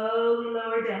slowly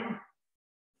lower down.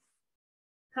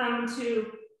 Come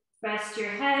to rest your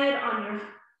head on your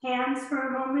hands for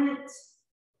a moment.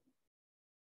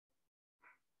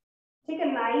 Take a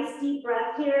nice deep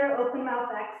breath here. Open mouth,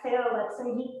 exhale, let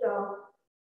some heat go.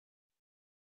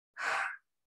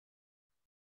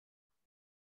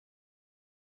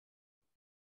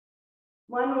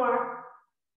 One more.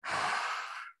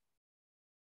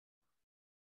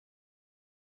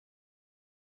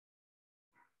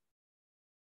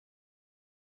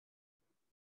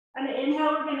 On the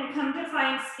inhale, we're going to come to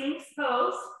find Sphinx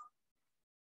pose.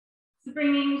 So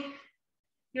bringing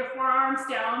your forearms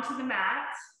down to the mat.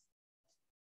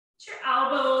 Put your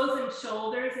elbows and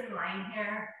shoulders in line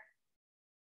here.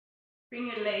 Bring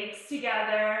your legs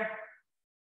together.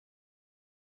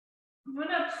 I'm going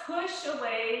to push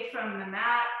away from the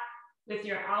mat with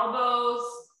your elbows.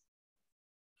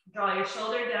 Draw your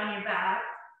shoulder down your back.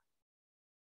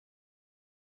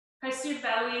 Press your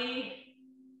belly,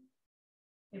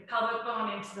 your pelvic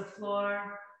bone into the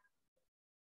floor.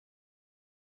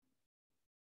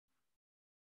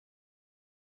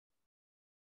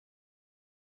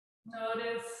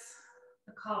 Notice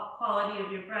the quality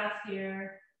of your breath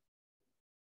here.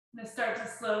 I'm going to start to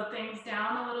slow things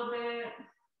down a little bit.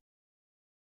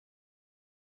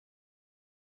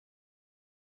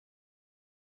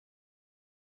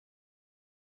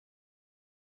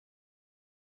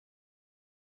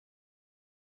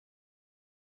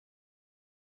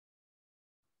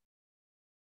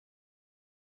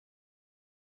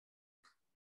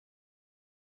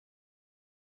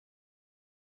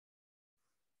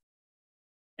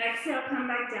 Exhale, come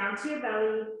back down to your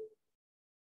belly.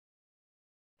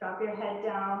 Drop your head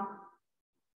down.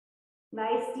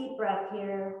 Nice deep breath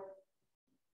here.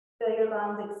 Feel your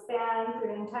lungs expand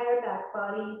through your entire back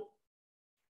body.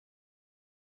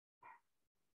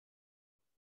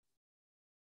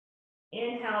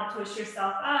 Inhale, push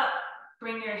yourself up.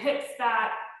 Bring your hips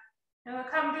back. And we'll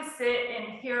come to sit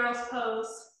in hero's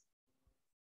pose.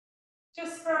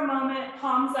 Just for a moment,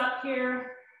 palms up here.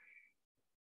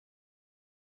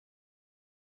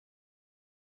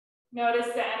 Notice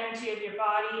the energy of your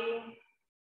body.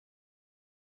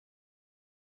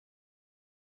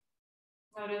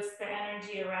 Notice the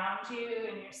energy around you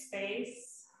in your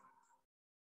space.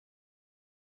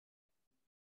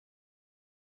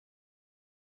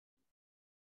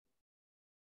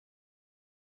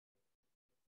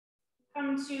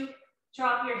 Come to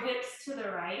drop your hips to the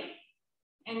right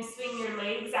and swing your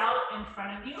legs out in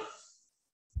front of you.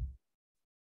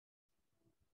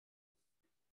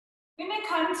 You're gonna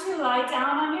come to lie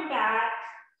down on your back.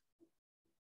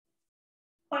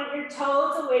 Point your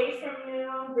toes away from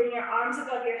you. Bring your arms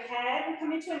above your head and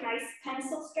come into a nice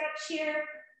pencil stretch here,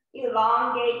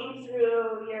 elongating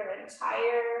through your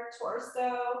entire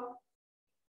torso.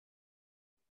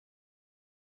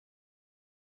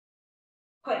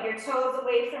 Put your toes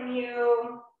away from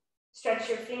you. Stretch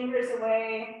your fingers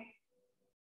away.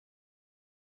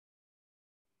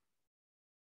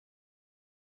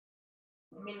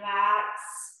 Relax.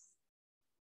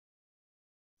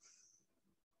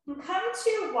 And come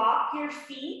to walk your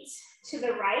feet to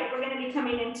the right. We're going to be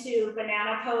coming into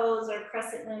banana pose or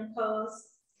crescent moon pose.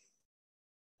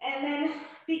 And then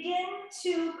begin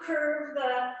to curve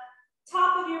the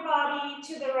top of your body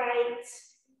to the right.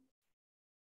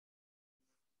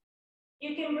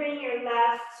 You can bring your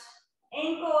left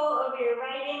ankle over your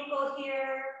right ankle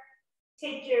here.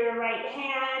 Take your right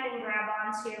hand and grab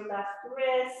onto your left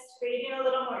wrist, creating a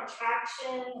little more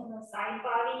traction in the side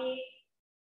body.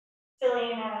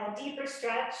 Feeling a deeper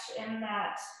stretch in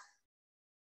that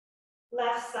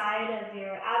left side of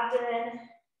your abdomen.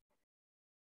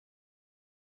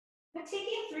 We're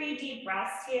taking 3 deep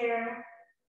breaths here.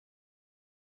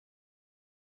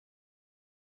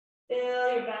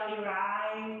 Feel your belly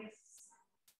rise.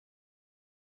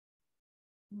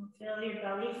 And feel your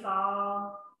belly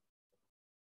fall.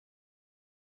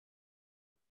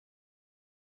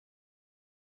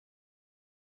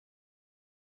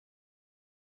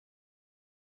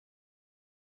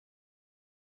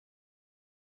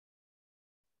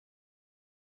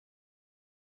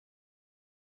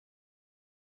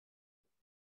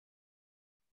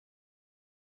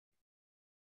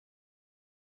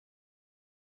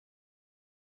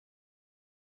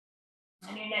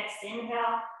 On your next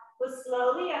inhale, we'll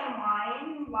slowly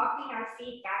unwind, walking our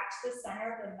feet back to the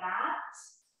center of the mat.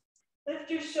 Lift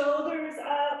your shoulders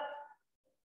up.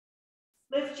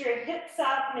 Lift your hips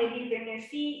up. Maybe bring your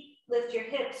feet. Lift your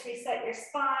hips, reset your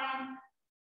spine.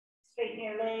 Straighten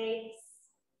your legs.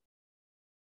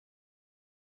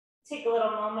 Take a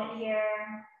little moment here.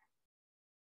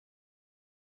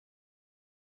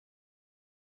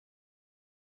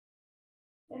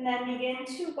 And then begin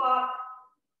to walk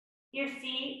your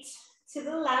feet to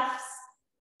the left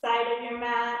side of your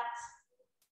mat.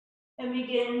 And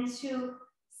begin to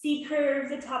C-curve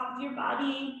the top of your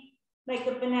body like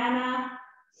a banana.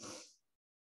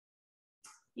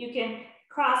 You can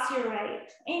cross your right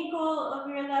ankle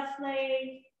over your left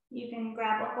leg. You can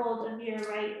grab a hold of your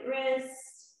right wrist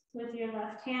with your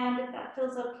left hand if that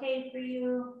feels okay for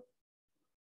you.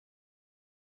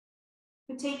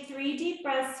 We take 3 deep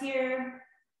breaths here.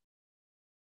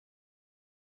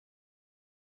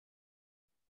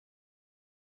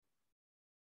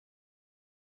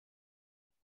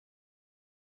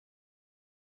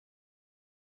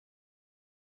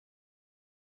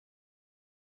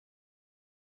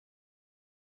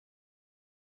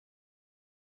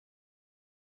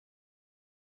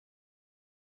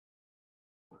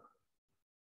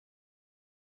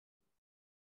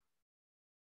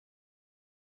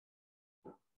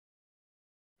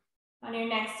 On your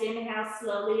next inhale,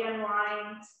 slowly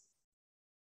unwind.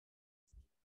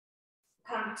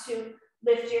 Come to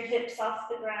lift your hips off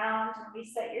the ground and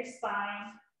reset your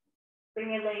spine.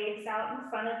 Bring your legs out in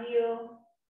front of you.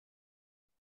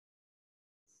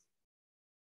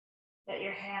 Let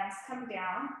your hands come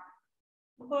down.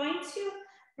 We're going to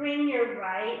bring your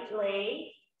right leg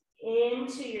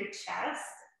into your chest.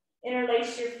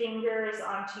 Interlace your fingers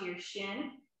onto your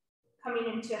shin,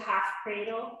 coming into half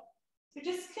cradle. So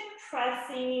just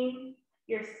compressing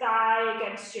your thigh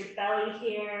against your belly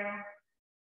here.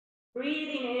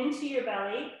 Breathing into your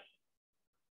belly.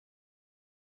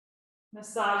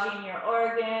 Massaging your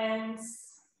organs.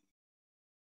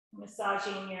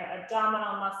 Massaging your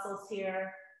abdominal muscles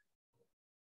here.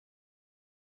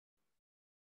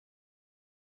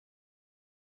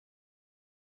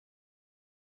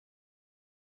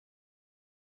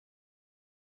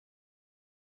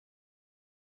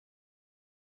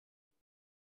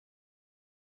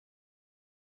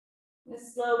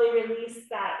 Just slowly release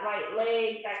that right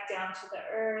leg back down to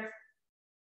the earth.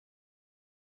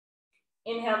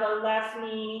 Inhale the left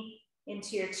knee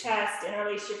into your chest,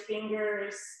 interlace your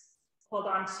fingers, hold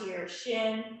on to your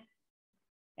shin,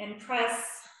 and press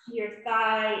your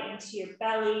thigh into your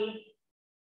belly.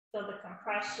 Feel the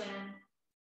compression.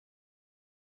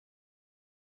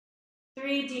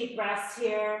 3 deep breaths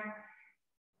here.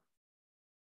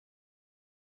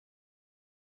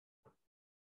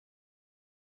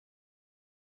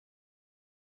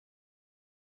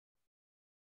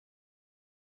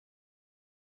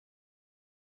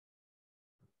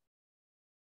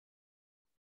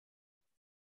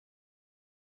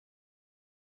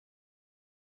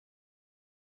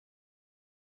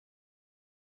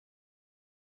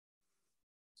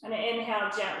 And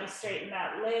inhale, gently straighten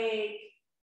that leg.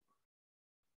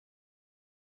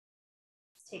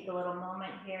 Take a little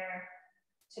moment here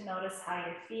to notice how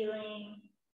you're feeling.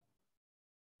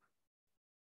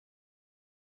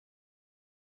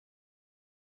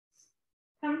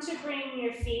 Come to bring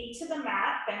your feet to the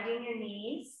mat, bending your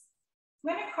knees.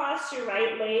 I'm going to cross your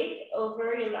right leg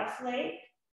over your left leg.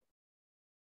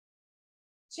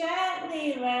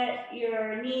 Gently let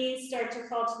your knees start to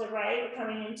fall to the right. We're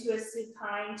coming into a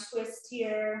supine twist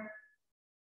here.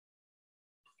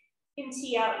 You can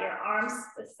tee out your arms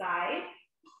to the side,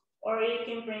 or you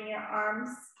can bring your arms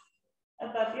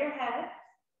above your head.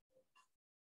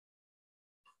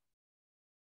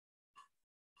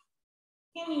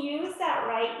 You can use that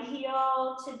right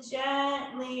heel to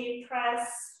gently press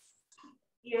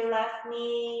your left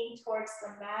knee towards the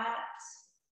mat.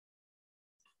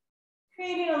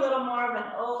 Creating a little more of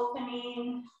an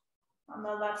opening on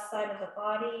the left side of the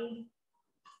body.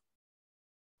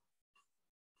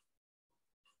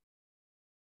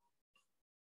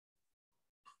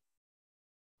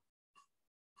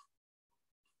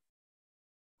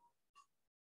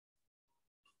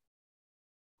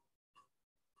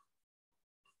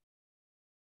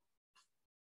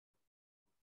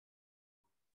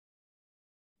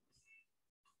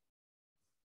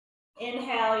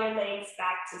 Inhale your legs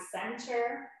back to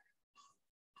center.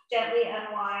 Gently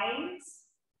unwind.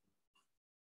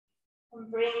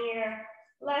 And bring your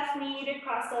left knee to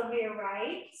cross over your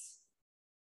right.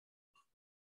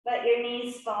 Let your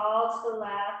knees fall to the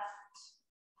left.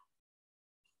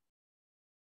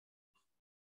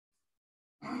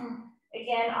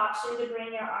 Again, option to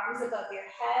bring your arms above your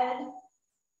head.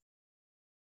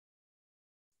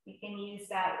 You can use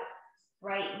that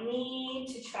right knee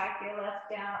to track your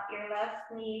left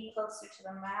knee closer to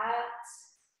the mat.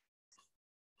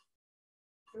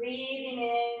 Breathing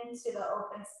into the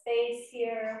open space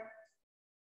here.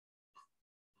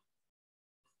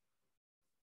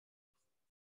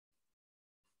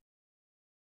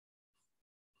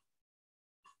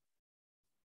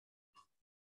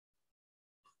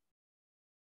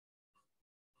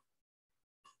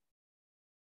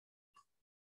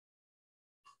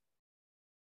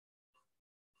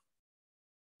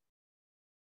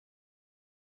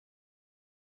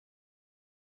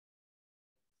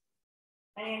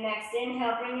 On your next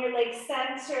inhale, bring your legs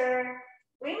center.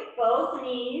 Bring both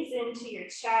knees into your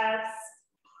chest.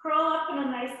 Curl up in a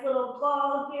nice little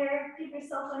ball here. Give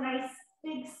yourself a nice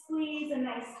big squeeze, a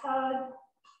nice hug.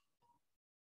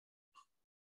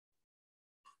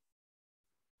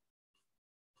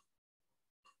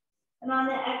 And on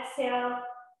the exhale,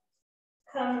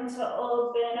 come to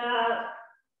open up.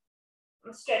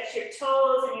 Stretch your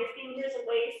toes and your fingers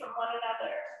away from one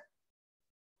another.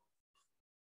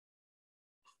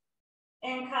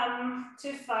 And come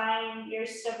to find your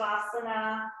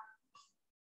Shavasana,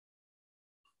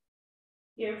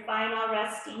 your final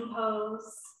resting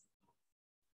pose.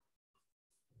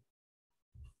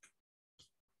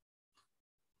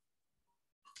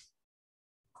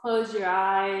 Close your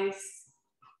eyes.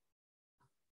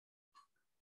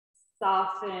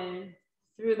 Soften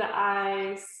through the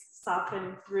eyes,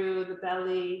 soften through the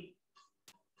belly.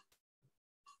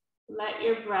 Let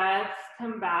your breath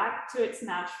come back to its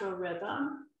natural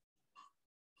rhythm.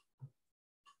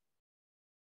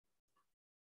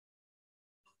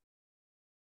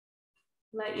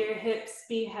 Let your hips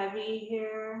be heavy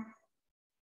here.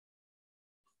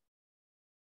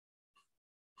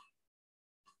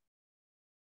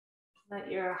 Let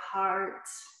your heart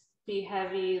be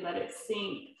heavy. Let it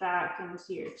sink back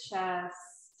into your chest.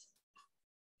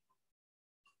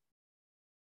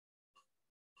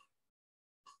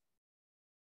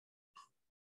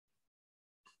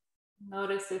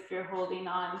 Notice if you're holding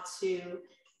on to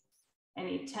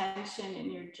any tension in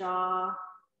your jaw.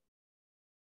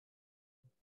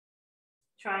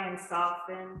 Try and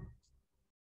soften.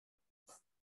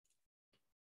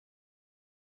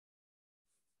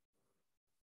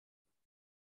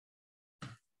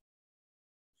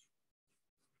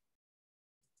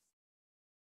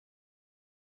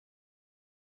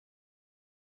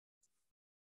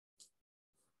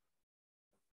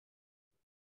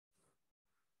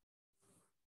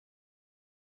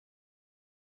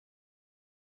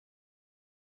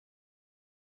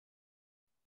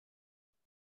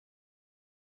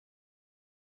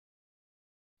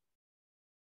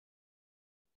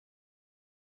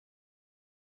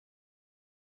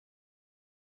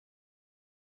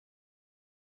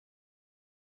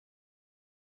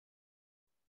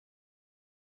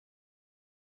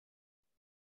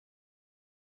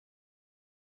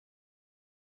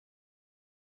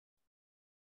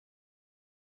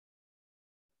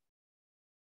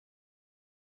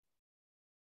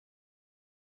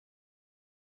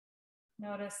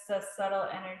 Notice the subtle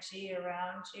energy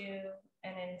around you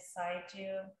and inside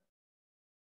you.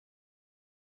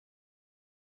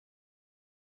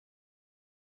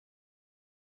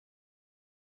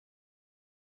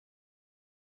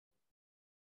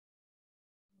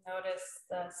 Notice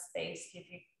the space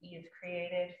you've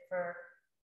created for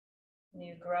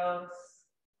new growth,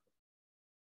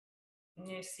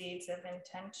 new seeds of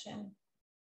intention.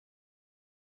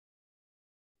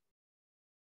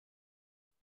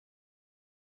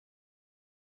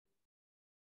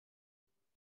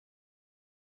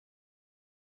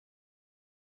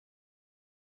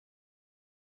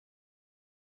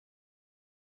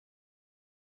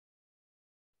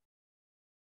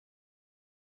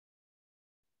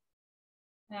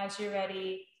 And as you're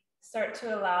ready, start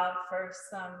to allow for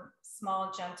some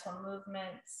small, gentle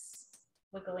movements,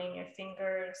 wiggling your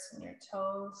fingers and your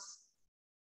toes,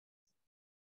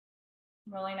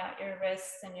 rolling out your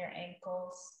wrists and your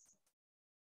ankles.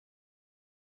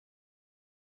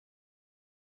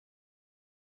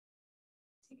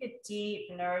 Take a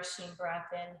deep, nourishing breath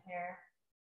in here.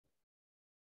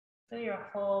 Feel your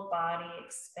whole body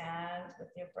expand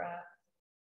with your breath.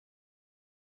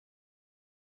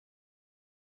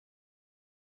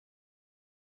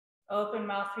 Open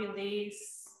mouth,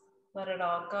 release, let it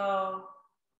all go.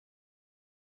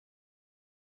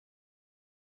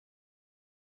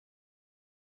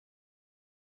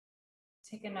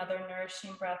 Take another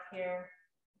nourishing breath here.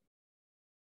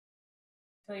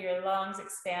 Feel your lungs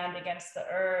expand against the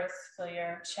earth. Feel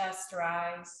your chest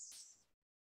rise.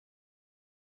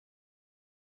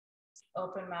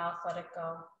 Open mouth, let it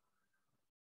go.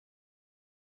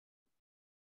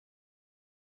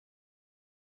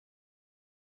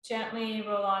 Gently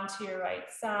roll onto your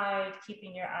right side,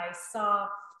 keeping your eyes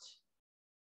soft.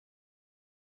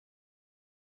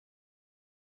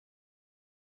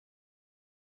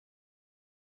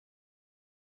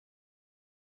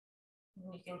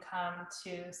 And you can come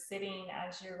to sitting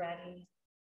as you're ready.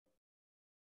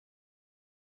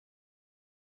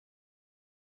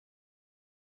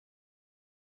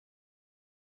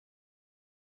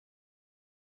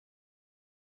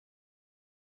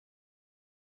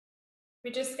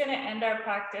 We're just going to end our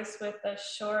practice with a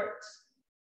short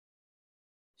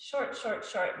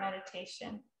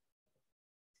meditation.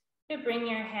 You bring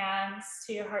your hands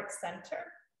to your heart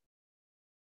center.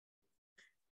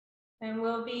 And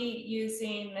we'll be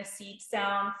using the seed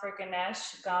sound for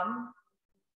Ganesh, Gam,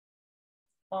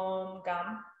 Om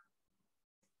Gam.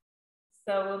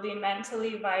 So we'll be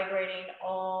mentally vibrating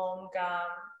Om Gam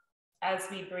as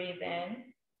we breathe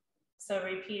in. So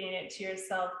repeating it to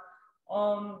yourself,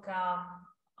 Om Gam,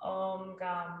 Om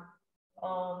Gam,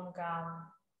 Om Gam,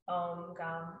 Om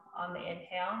Gam on the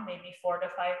inhale, maybe 4 to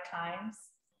 5 times.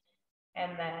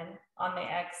 And then on the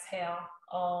exhale,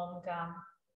 Om Gam,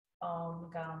 Om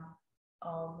Gam,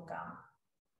 Om Gam.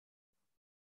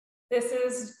 This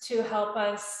is to help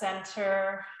us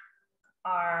center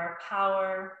our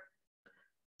power,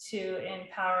 to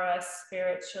empower us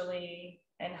spiritually,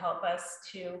 and help us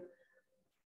to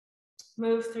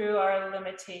move through our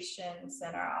limitations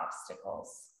and our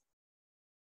obstacles.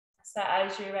 So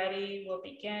as you're ready, we'll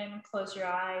begin. Close your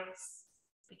eyes,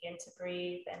 begin to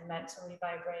breathe and mentally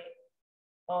vibrate.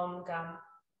 Om Gam,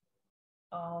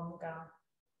 Om Gam,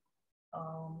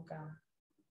 Om Gam.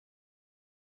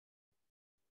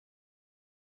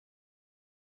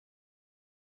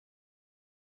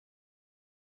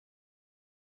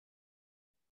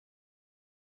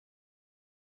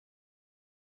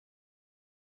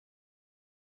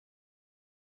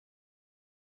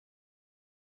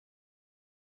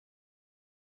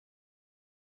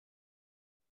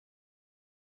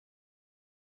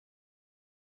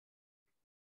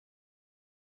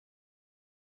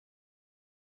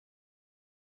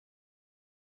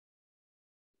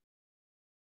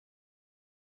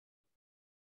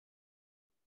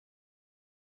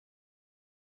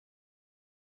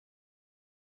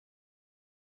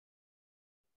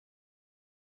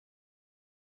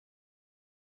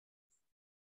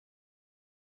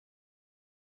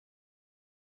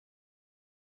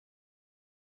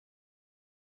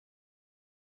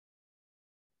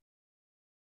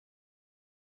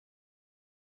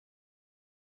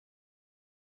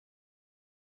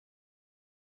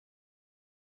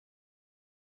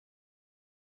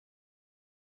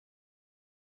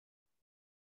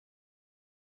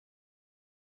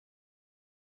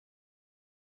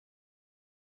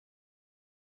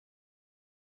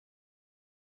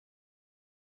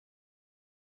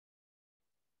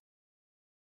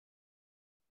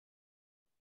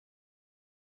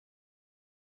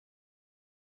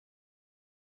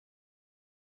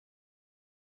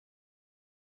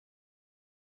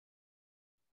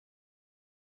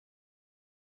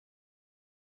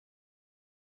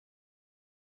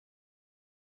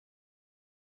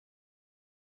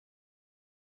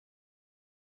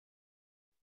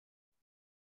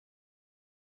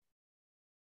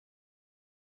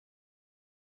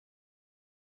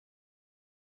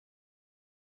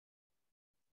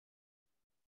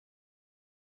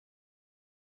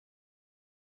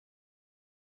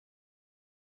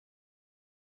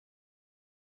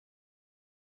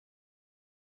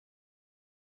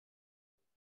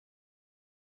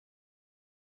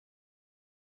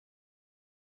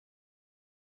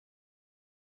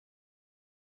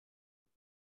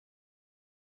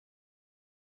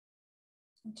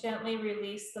 Gently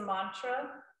release the mantra.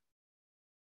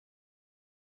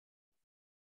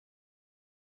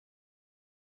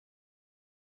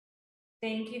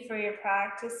 Thank you for your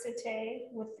practice today.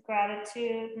 With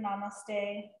gratitude,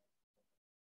 namaste.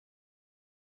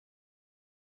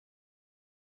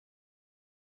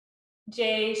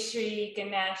 Jai Shri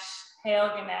Ganesh, Hail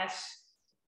Ganesh.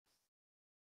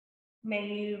 May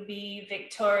you be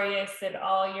victorious in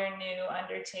all your new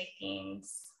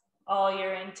undertakings, all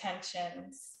your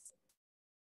intentions.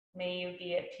 May you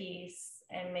be at peace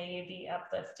and may you be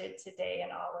uplifted today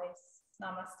and always.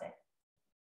 Namaste.